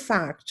is a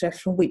fact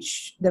from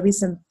which there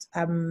isn't.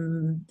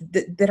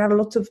 There are a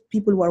lot of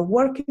people who are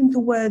working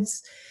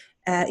towards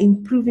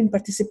improving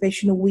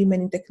participation of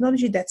women in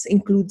technology. That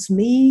includes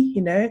me.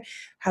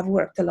 Have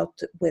worked a lot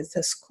with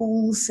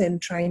schools and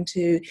trying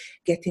to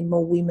get in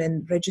more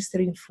women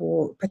registering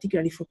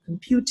particularly for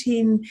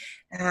computing.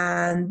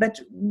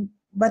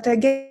 But I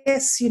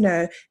guess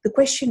the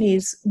question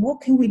is, what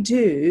can we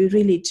do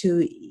really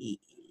to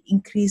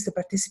increase the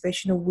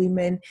participation of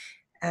women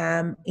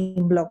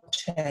in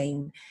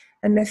blockchain?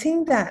 And I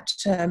think that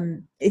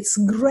it's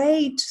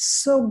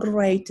so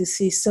great to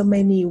see so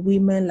many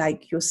women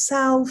like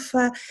yourself,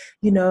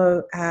 doing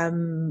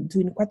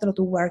quite a lot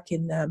of work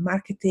in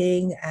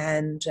marketing,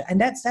 and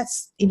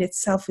that's in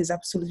itself is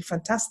absolutely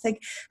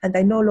fantastic. And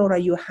I know, Laura,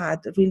 you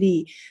had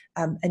really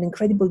an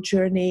incredible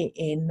journey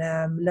in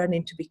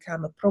learning to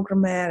become a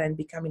programmer and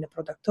becoming a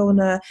product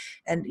owner.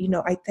 And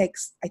I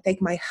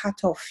take my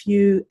hat off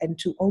you and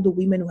to all the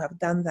women who have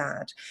done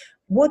that.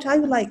 What I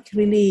would like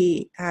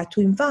really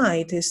to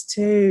invite is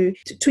to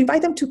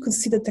invite them to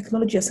consider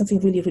technology as something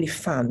really, really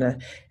fun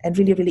and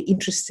really, really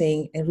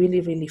interesting and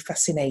really, really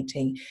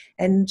fascinating.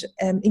 And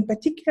in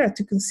particular,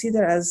 to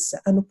consider as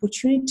an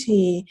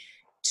opportunity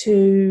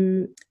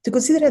to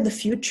consider the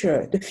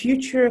future. The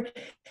future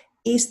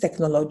is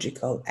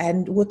technological,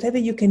 and whatever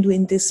you can do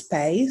in this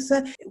space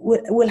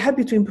will help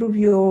you to improve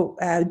your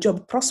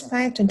job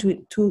prospect and to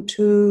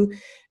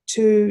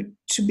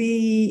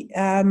be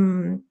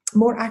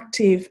more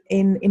active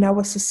in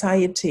our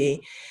society,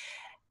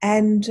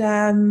 and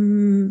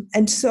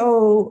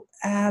so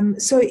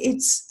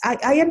it's.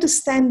 I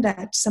understand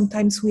that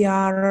sometimes we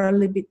are a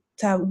little bit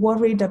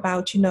worried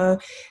about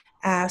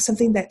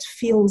something that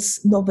feels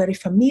not very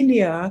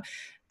familiar,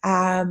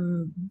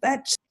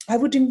 but I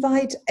would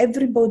invite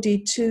everybody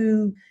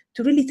to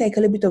really take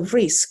a little bit of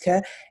risk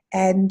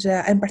and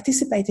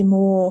participating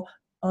more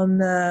on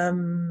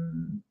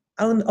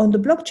the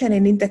blockchain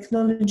and in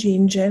technology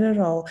in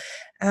general,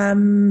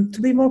 to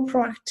be more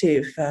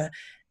proactive.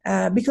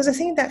 Because I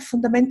think that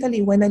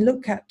fundamentally, when I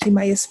look at, in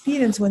my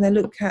experience, when I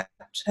look at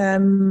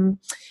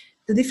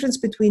the difference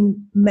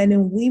between men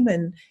and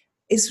women,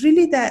 is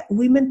really that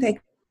women take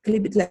a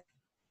little bit less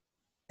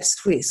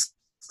risks.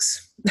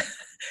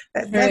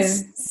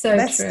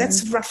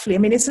 That's roughly. I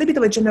mean, it's a little bit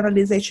of a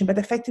generalization, but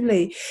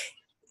effectively,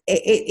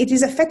 it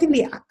is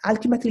effectively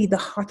ultimately the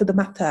heart of the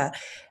matter.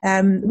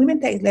 Women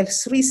take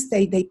less risks.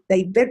 They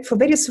for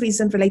various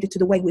reasons related to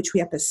the way in which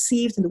we are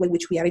perceived and the way in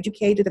which we are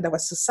educated in our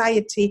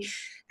society.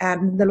 A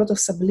lot of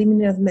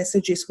subliminal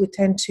messages. We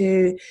tend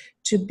to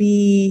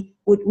be.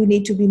 We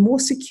need to be more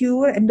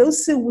secure, and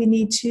also we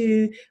need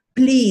to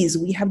please.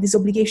 We have this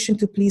obligation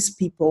to please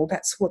people.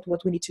 That's what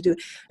we need to do.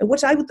 And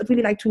what I would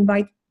really like to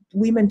invite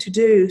women to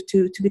do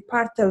to be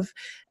part of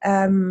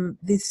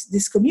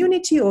this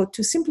community, or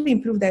to simply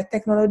improve their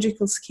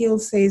technological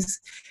skills, is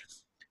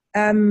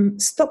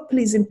stop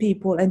pleasing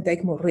people and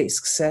take more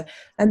risks.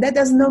 And that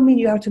does not mean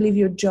you have to leave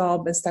your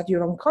job and start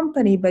your own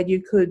company, but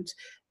you could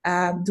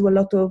do a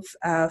lot of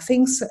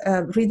things,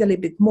 read a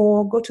little bit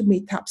more, go to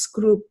meetups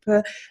group.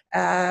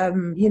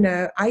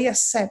 I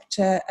accept,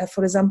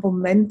 for example,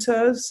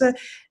 mentors.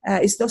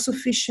 It's not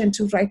sufficient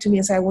to write to me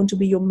and say, I want to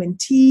be your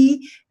mentee.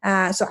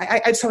 I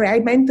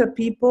mentor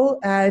people,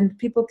 and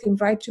people can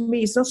write to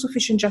me. It's not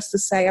sufficient just to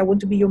say, I want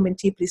to be your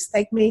mentee, please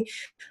take me.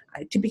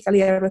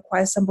 Typically, I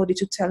require somebody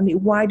to tell me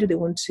why do they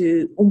want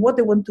to, what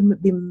they want to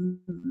be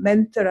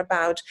mentor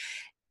about,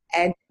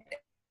 and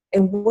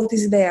what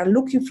is they are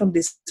looking from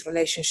this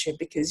relationship.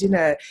 Because,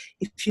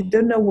 if you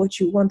don't know what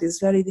you want, it's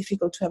very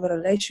difficult to have a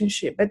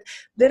relationship. But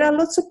there are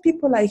lots of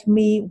people like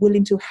me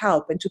willing to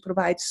help and to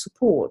provide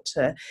support.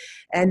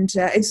 And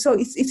so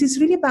it is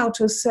really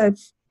about us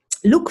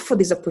look for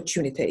these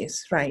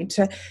opportunities, right?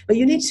 But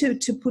you need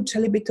to put a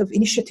little bit of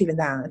initiative in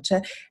that.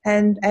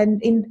 And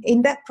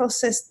in that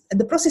process,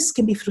 the process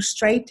can be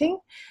frustrating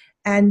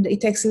and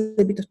it takes a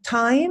little bit of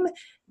time.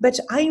 But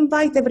I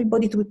invite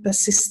everybody to be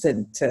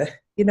persistent.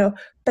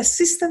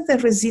 Persistence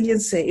and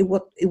resiliency is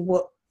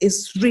what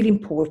is really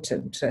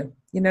important.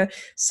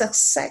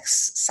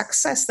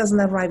 Success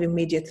doesn't arrive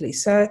immediately.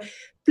 So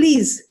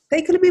please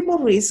take a little bit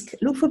more risk.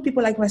 Look for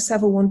people like myself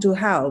who want to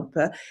help,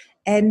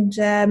 and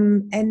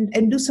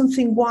do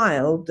something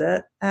wild.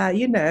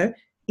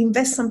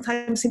 Invest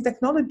sometimes in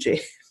technology.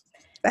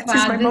 That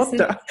is my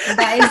motto.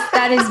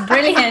 That is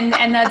brilliant,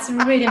 and that's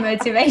really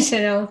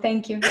motivational.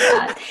 Thank you for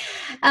that.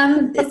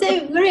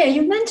 So, Maria,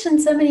 you mentioned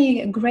so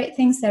many great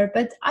things there,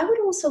 but I would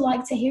also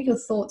like to hear your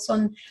thoughts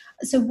on,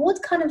 so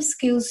what kind of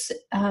skills,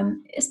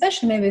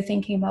 especially maybe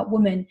thinking about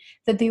women,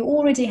 that they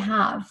already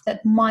have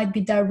that might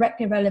be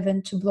directly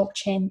relevant to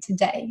blockchain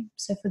today?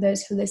 So for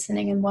those who are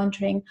listening and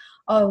wondering,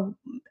 oh,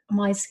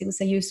 my skills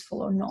are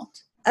useful or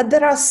not.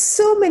 There are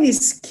so many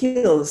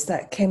skills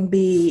that can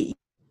be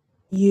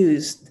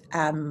used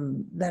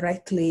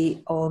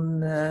directly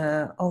on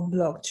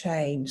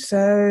blockchain.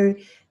 So,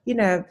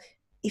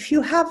 if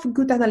you have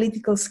good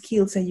analytical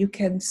skills and you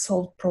can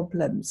solve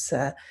problems,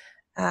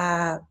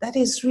 that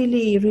is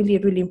really, really,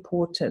 really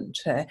important.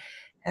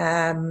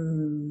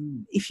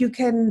 If you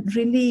can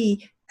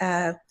really,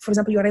 for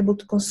example, you are able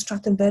to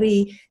construct a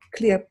very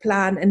clear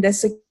plan and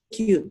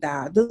execute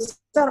that, those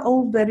are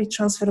all very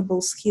transferable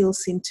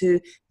skills into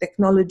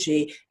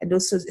technology, and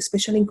also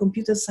especially in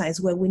computer science,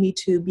 where we need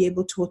to be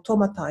able to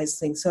automatize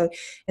things. So,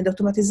 and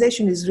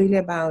automation is really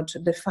about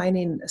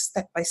defining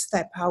step by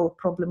step how a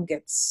problem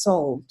gets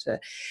solved.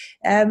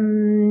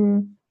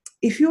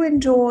 If you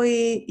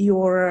enjoy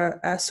your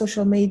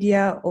social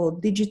media or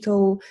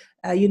digital,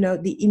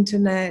 the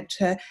internet,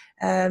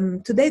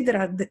 today there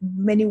are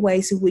many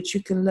ways in which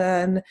you can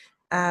learn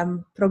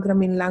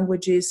programming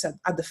languages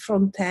at the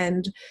front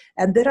end,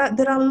 and there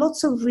are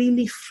lots of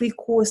really free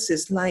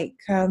courses like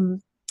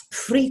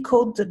free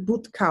code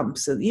boot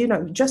camps.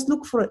 Just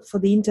look for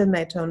the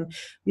internet on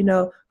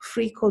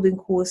free coding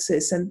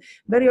courses, and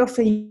very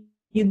often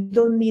you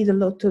don't need a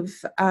lot of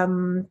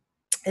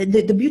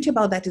the beauty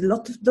about that is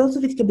those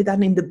of it can be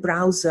done in the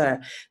browser.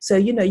 So,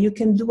 you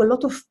can do a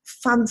lot of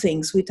fun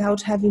things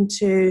without having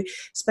to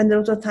spend a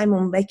lot of time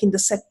on making the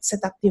set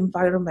up the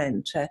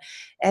environment.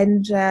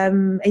 And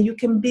you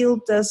can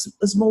build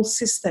small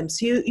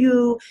systems.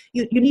 You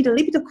need a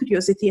little bit of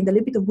curiosity and a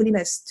little bit of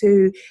willingness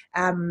to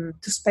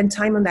spend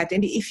time on that.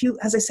 And if you,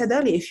 as I said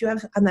earlier, if you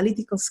have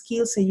analytical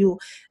skills and you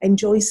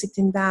enjoy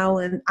sitting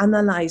down and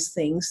analyze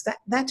things,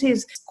 that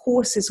is,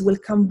 courses will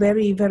come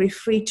very, very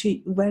free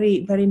to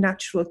very, very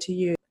natural to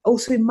you.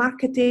 Also in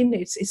marketing,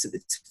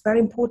 it's very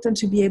important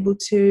to be able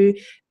to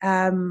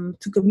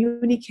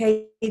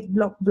communicate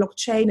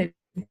blockchain and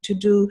to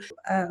do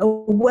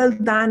well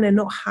done and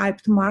not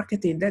hyped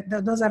marketing.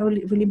 Those are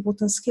really, really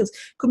important skills.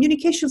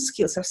 Communication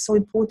skills are so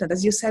important.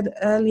 As you said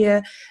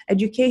earlier,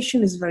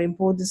 education is very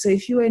important. So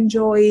if you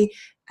enjoy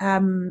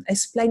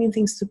explaining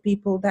things to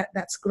people,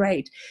 that's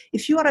great.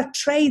 If you are a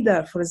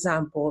trader, for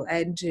example,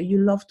 and you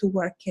love to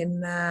work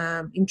in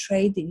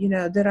trading,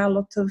 there are a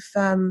lot of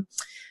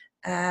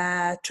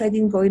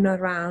trading going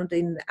around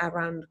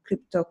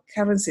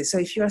cryptocurrency. So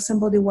if you are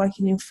somebody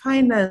working in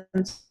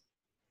finance,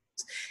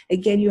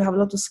 again, you have a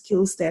lot of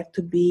skills there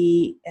to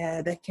be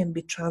that can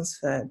be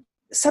transferred.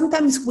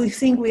 Sometimes we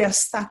think we are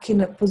stuck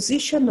in a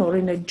position or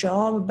in a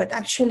job, but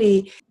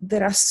actually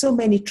there are so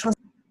many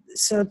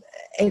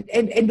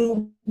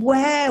and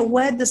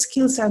where the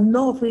skills are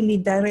not really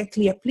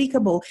directly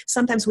applicable,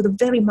 sometimes with a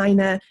very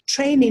minor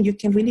training, you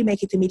can really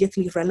make it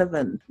immediately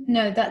relevant.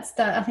 No,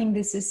 I think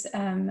this is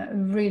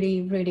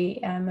really, really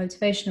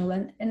motivational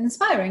and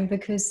inspiring,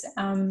 because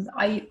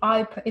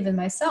I even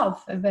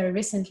myself, very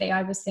recently,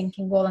 I was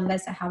thinking, well,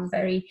 unless I have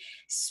very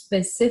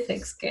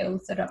specific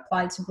skills that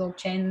apply to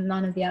blockchain,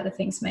 none of the other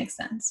things make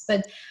sense.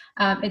 But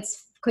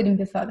it's couldn't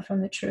be further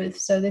from the truth.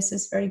 So this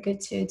is very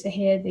good to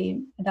hear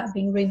that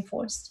being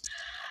reinforced.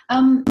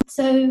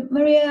 So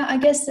Maria, I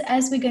guess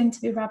as we're going to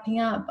be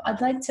wrapping up,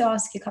 I'd like to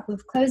ask you a couple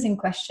of closing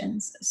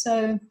questions.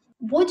 So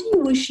what do you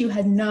wish you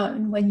had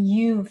known when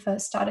you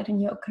first started in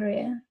your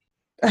career?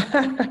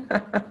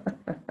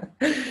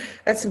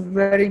 That's a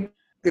very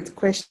good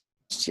question.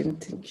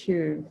 Thank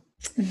you.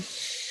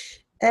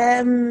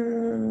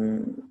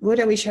 What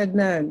I wish I'd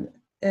known.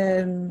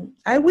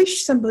 I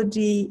wish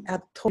somebody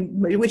had told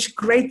me, with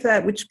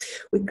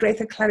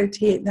greater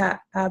clarity,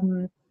 that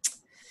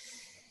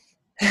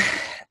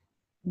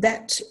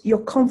that your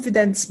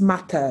confidence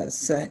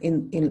matters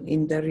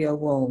in the real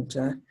world,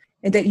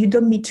 and that you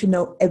don't need to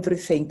know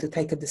everything to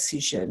take a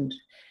decision,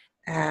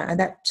 and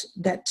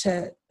that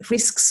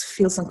risks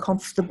feels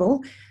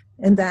uncomfortable,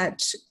 and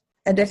that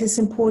it's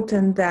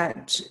important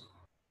that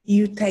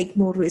you take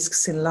more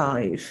risks in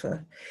life.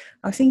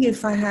 I think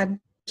if I had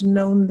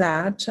known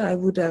that, I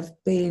would have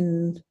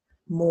been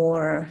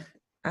more.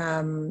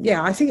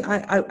 I think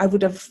I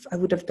would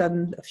have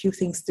done a few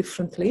things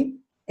differently.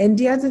 And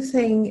the other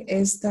thing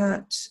is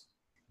that,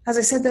 as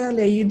I said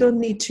earlier, you don't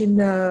need to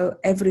know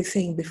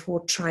everything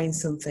before trying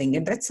something.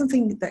 And that's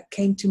something that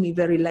came to me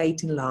very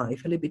late in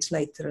life, a little bit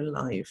later in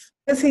life.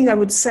 The thing I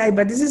would say,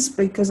 but this is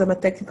because I'm a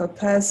technical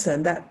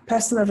person, that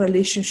personal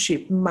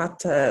relationship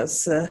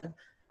matters a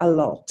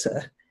lot.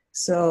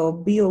 So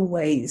be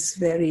always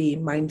very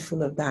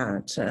mindful of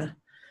that.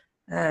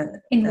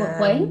 In what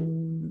way?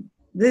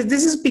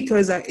 This is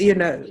because,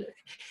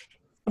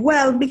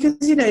 because,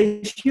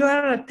 if you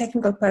are a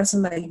technical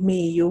person like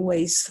me, you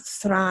always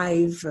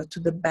thrive to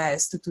the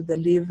best, to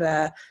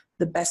deliver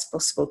the best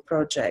possible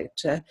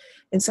project.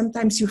 And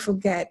sometimes you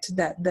forget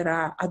that there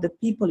are other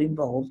people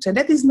involved. And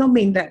that does not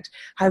mean that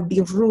I've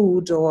been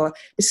rude, or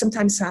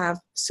sometimes I've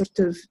sort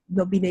of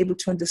not been able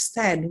to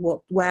understand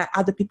where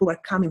other people were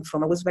coming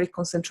from. I was very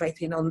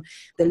concentrating on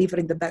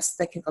delivering the best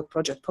technical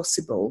project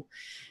possible.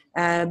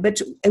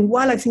 But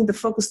while I think the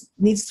focus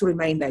needs to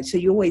remain there, so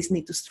you always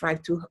need to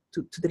strive to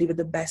deliver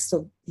the best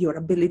of your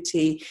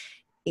ability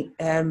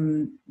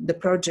in the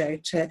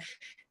project,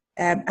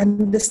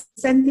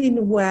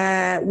 understanding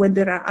when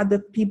there are other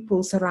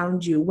people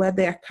around you, where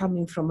they are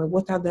coming from and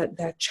what are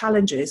their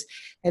challenges,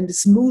 and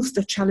smooth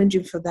the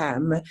challenging for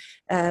them,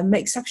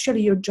 makes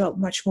actually your job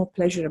much more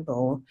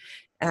pleasurable,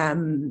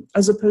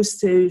 as opposed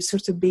to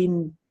sort of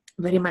being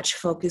very much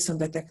focused on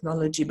the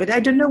technology. But I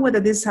don't know whether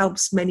this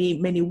helps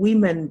many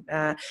women.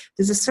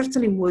 This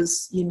certainly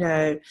was,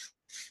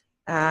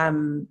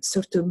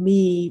 sort of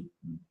me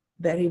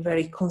very,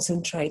 very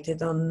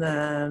concentrated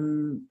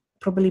on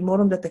probably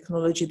more on the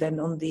technology than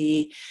on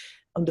the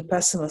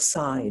personal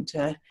side.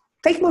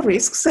 Take more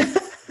risks.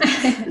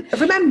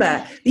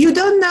 Remember, you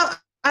don't know.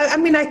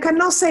 I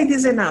cannot say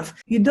this enough.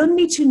 You don't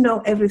need to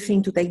know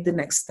everything to take the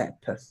next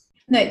step.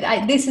 No,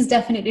 this is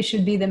definitely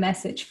should be the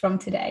message from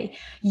today.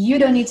 You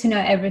don't need to know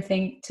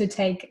everything to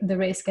take the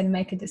risk and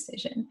make a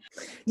decision.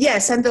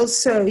 Yes, and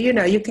also, you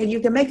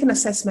can make an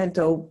assessment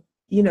of,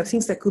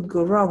 things that could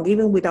go wrong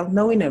even without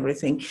knowing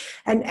everything,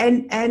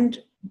 and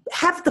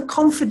have the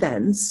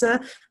confidence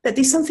that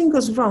if something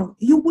goes wrong,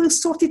 you will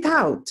sort it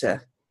out.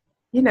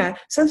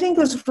 Something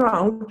goes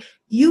wrong,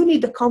 you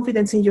need the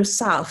confidence in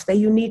yourself that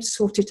you need to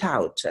sort it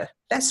out.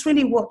 That's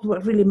really what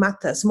really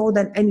matters more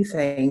than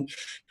anything.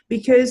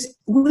 Because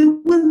we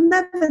will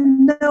never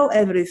know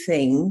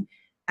everything,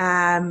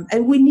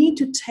 and we need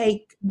to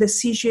take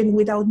decision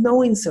without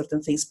knowing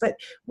certain things. But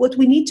what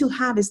we need to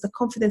have is the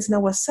confidence in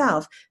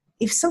ourselves.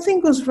 If something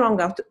goes wrong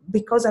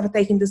because I've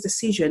taken this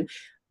decision,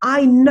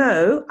 I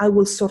know I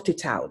will sort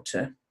it out.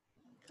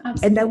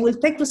 Absolutely. And I will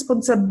take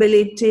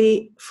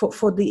responsibility for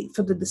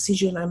the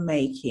decision I'm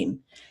making.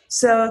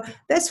 So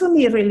that's for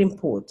me really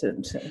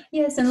important.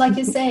 Yes, and like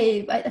you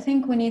say, I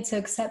think we need to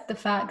accept the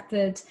fact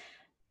that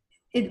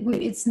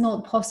it's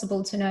not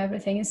possible to know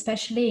everything,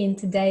 especially in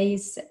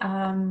today's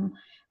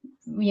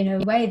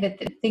way that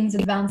things are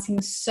advancing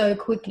so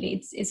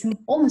quickly. It's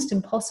almost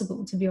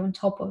impossible to be on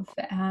top of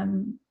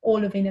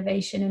all of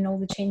innovation and all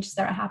the changes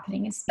that are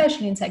happening,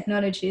 especially in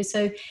technology.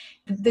 So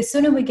the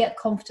sooner we get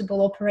comfortable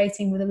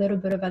operating with a little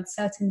bit of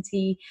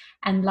uncertainty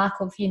and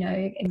lack of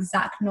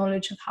exact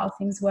knowledge of how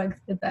things work,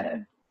 the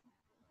better.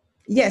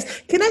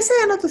 Yes. Can I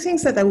say another thing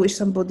that I wish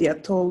somebody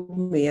had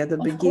told me at the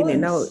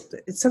beginning? Now,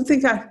 it's something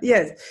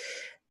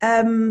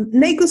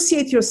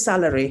negotiate your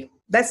salary.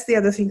 That's the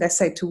other thing I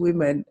say to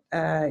women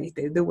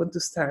if they want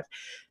to start.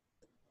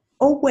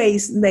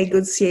 Always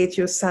negotiate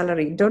your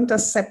salary. Don't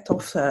accept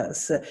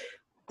offers.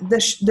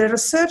 The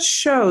research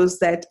shows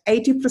that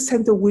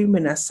 80% of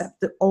women accept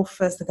the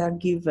offers that are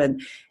given,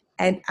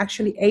 and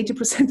actually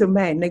 80% of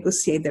men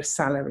negotiate their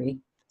salary.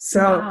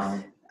 So.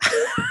 Wow.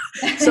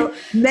 So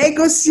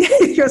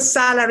negotiate your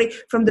salary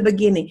from the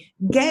beginning.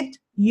 Get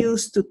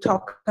used to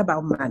talk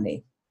about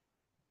money.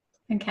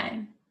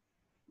 Okay.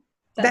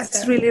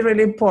 That's really,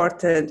 really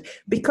important,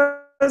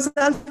 because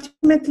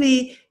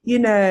ultimately, we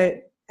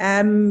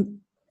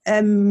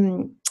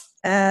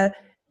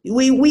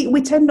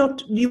tend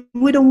not,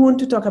 we don't want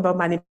to talk about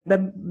money,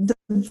 but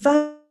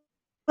the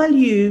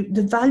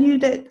value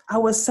that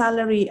our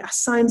salary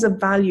assigns a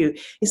value.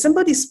 If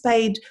somebody's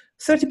paid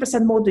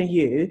 30% more than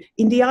you,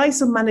 in the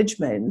eyes of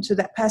management,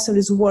 that person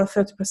is worth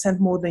 30%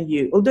 more than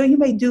you. Although you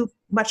may do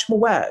much more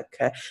work,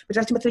 but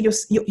ultimately your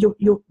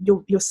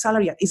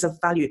salary is of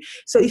value.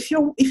 So if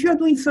you're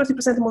doing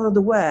 30% more of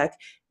the work,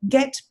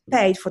 get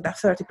paid for that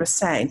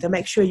 30% and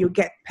make sure you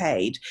get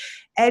paid.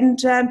 And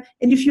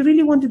if you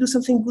really want to do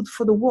something good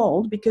for the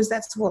world, because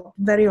that's what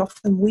very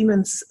often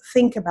women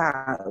think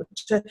about,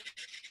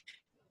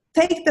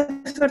 take the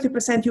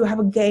 30% you have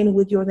a gain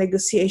with your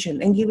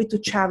negotiation and give it to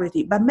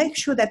charity, but make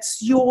sure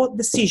that's your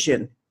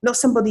decision, not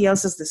somebody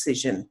else's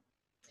decision.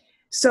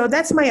 So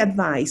that's my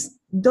advice.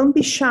 Don't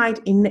be shy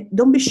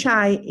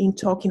in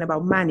talking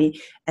about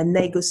money and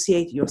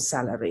negotiate your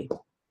salary.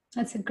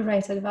 That's a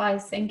great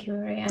advice. Thank you,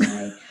 Maria.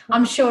 And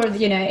I'm sure,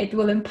 it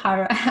will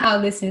empower our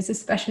listeners,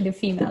 especially the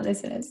female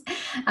listeners.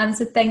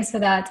 So thanks for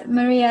that.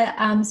 Maria,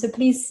 so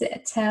please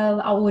tell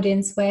our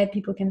audience where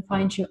people can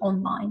find you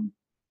online.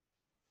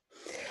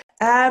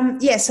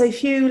 So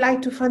if you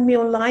like to find me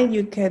online,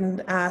 you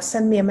can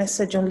send me a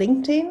message on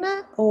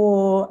LinkedIn,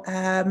 or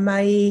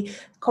my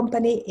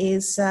company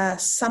is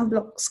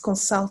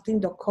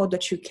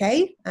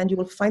sunblocksconsulting.co.uk, and you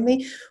will find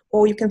me,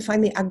 or you can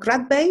find me at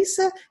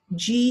Gradbase,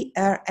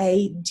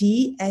 GRADSBASC.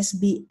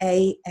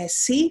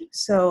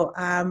 So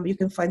you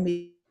can find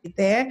me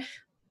there.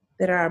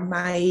 There are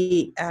my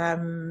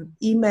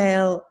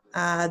email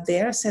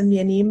there. Send me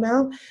an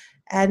email.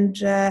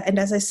 And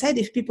as I said,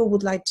 if people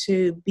would like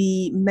to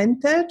be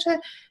mentored,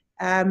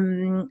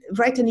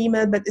 write an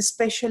email, but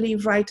especially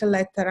write a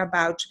letter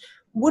about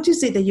what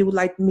is it that you would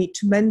like me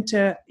to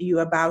mentor you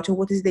about, or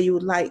what is it that you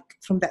would like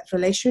from that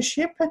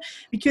relationship?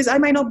 Because I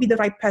might not be the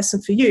right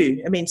person for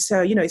you. I mean,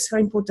 so, it's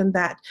very important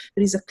that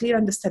there is a clear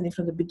understanding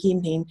from the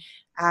beginning,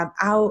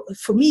 how,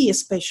 for me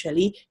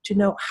especially, to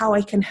know how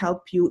I can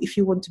help you if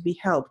you want to be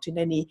helped in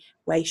any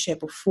way,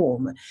 shape or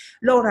form.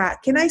 Laura,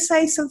 can I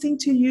say something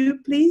to you,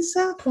 please?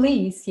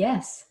 Please,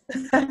 yes.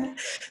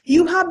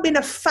 You have been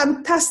a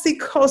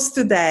fantastic host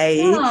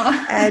today.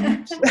 Oh.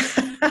 And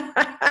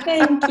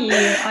Thank you.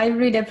 I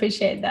really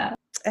appreciate that.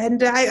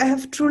 And I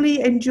have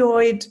truly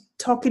enjoyed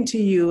talking to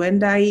you,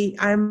 and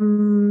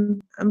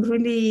I'm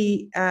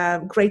really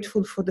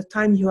grateful for the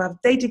time you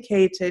have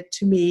dedicated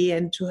to me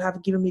and to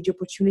have given me the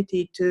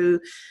opportunity to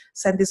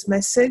send this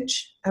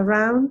message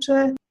around.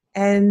 It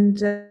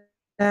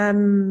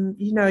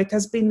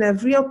has been a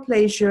real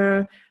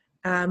pleasure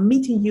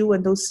meeting you,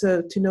 and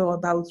also to know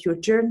about your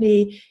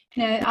journey.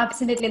 No,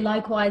 absolutely.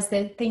 Likewise.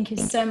 Thank you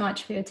so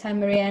much for your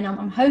time, Maria. And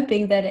I'm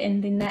hoping that in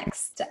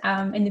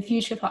the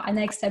future, for our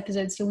next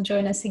episodes, you'll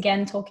join us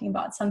again talking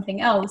about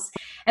something else,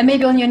 and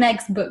maybe on your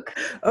next book.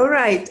 All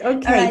right.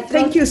 Okay. All right.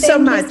 Thank you so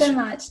much. Thank you so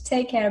much.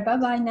 Take care.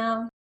 Bye-bye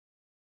now.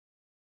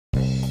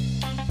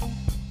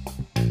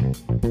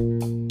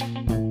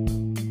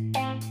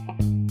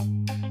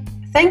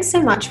 Thanks so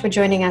much for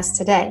joining us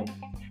today.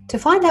 To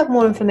find out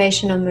more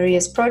information on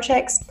Maria's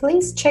projects,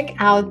 please check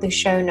out the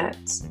show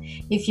notes.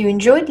 If you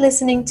enjoyed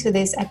listening to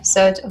this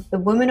episode of the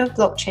Women of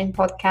Blockchain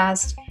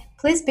podcast,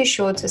 please be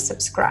sure to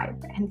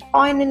subscribe. And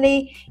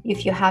finally,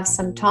 if you have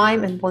some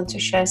time and want to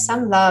share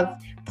some love,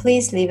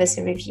 please leave us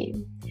a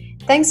review.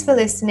 Thanks for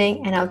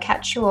listening, and I'll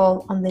catch you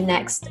all on the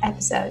next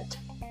episode.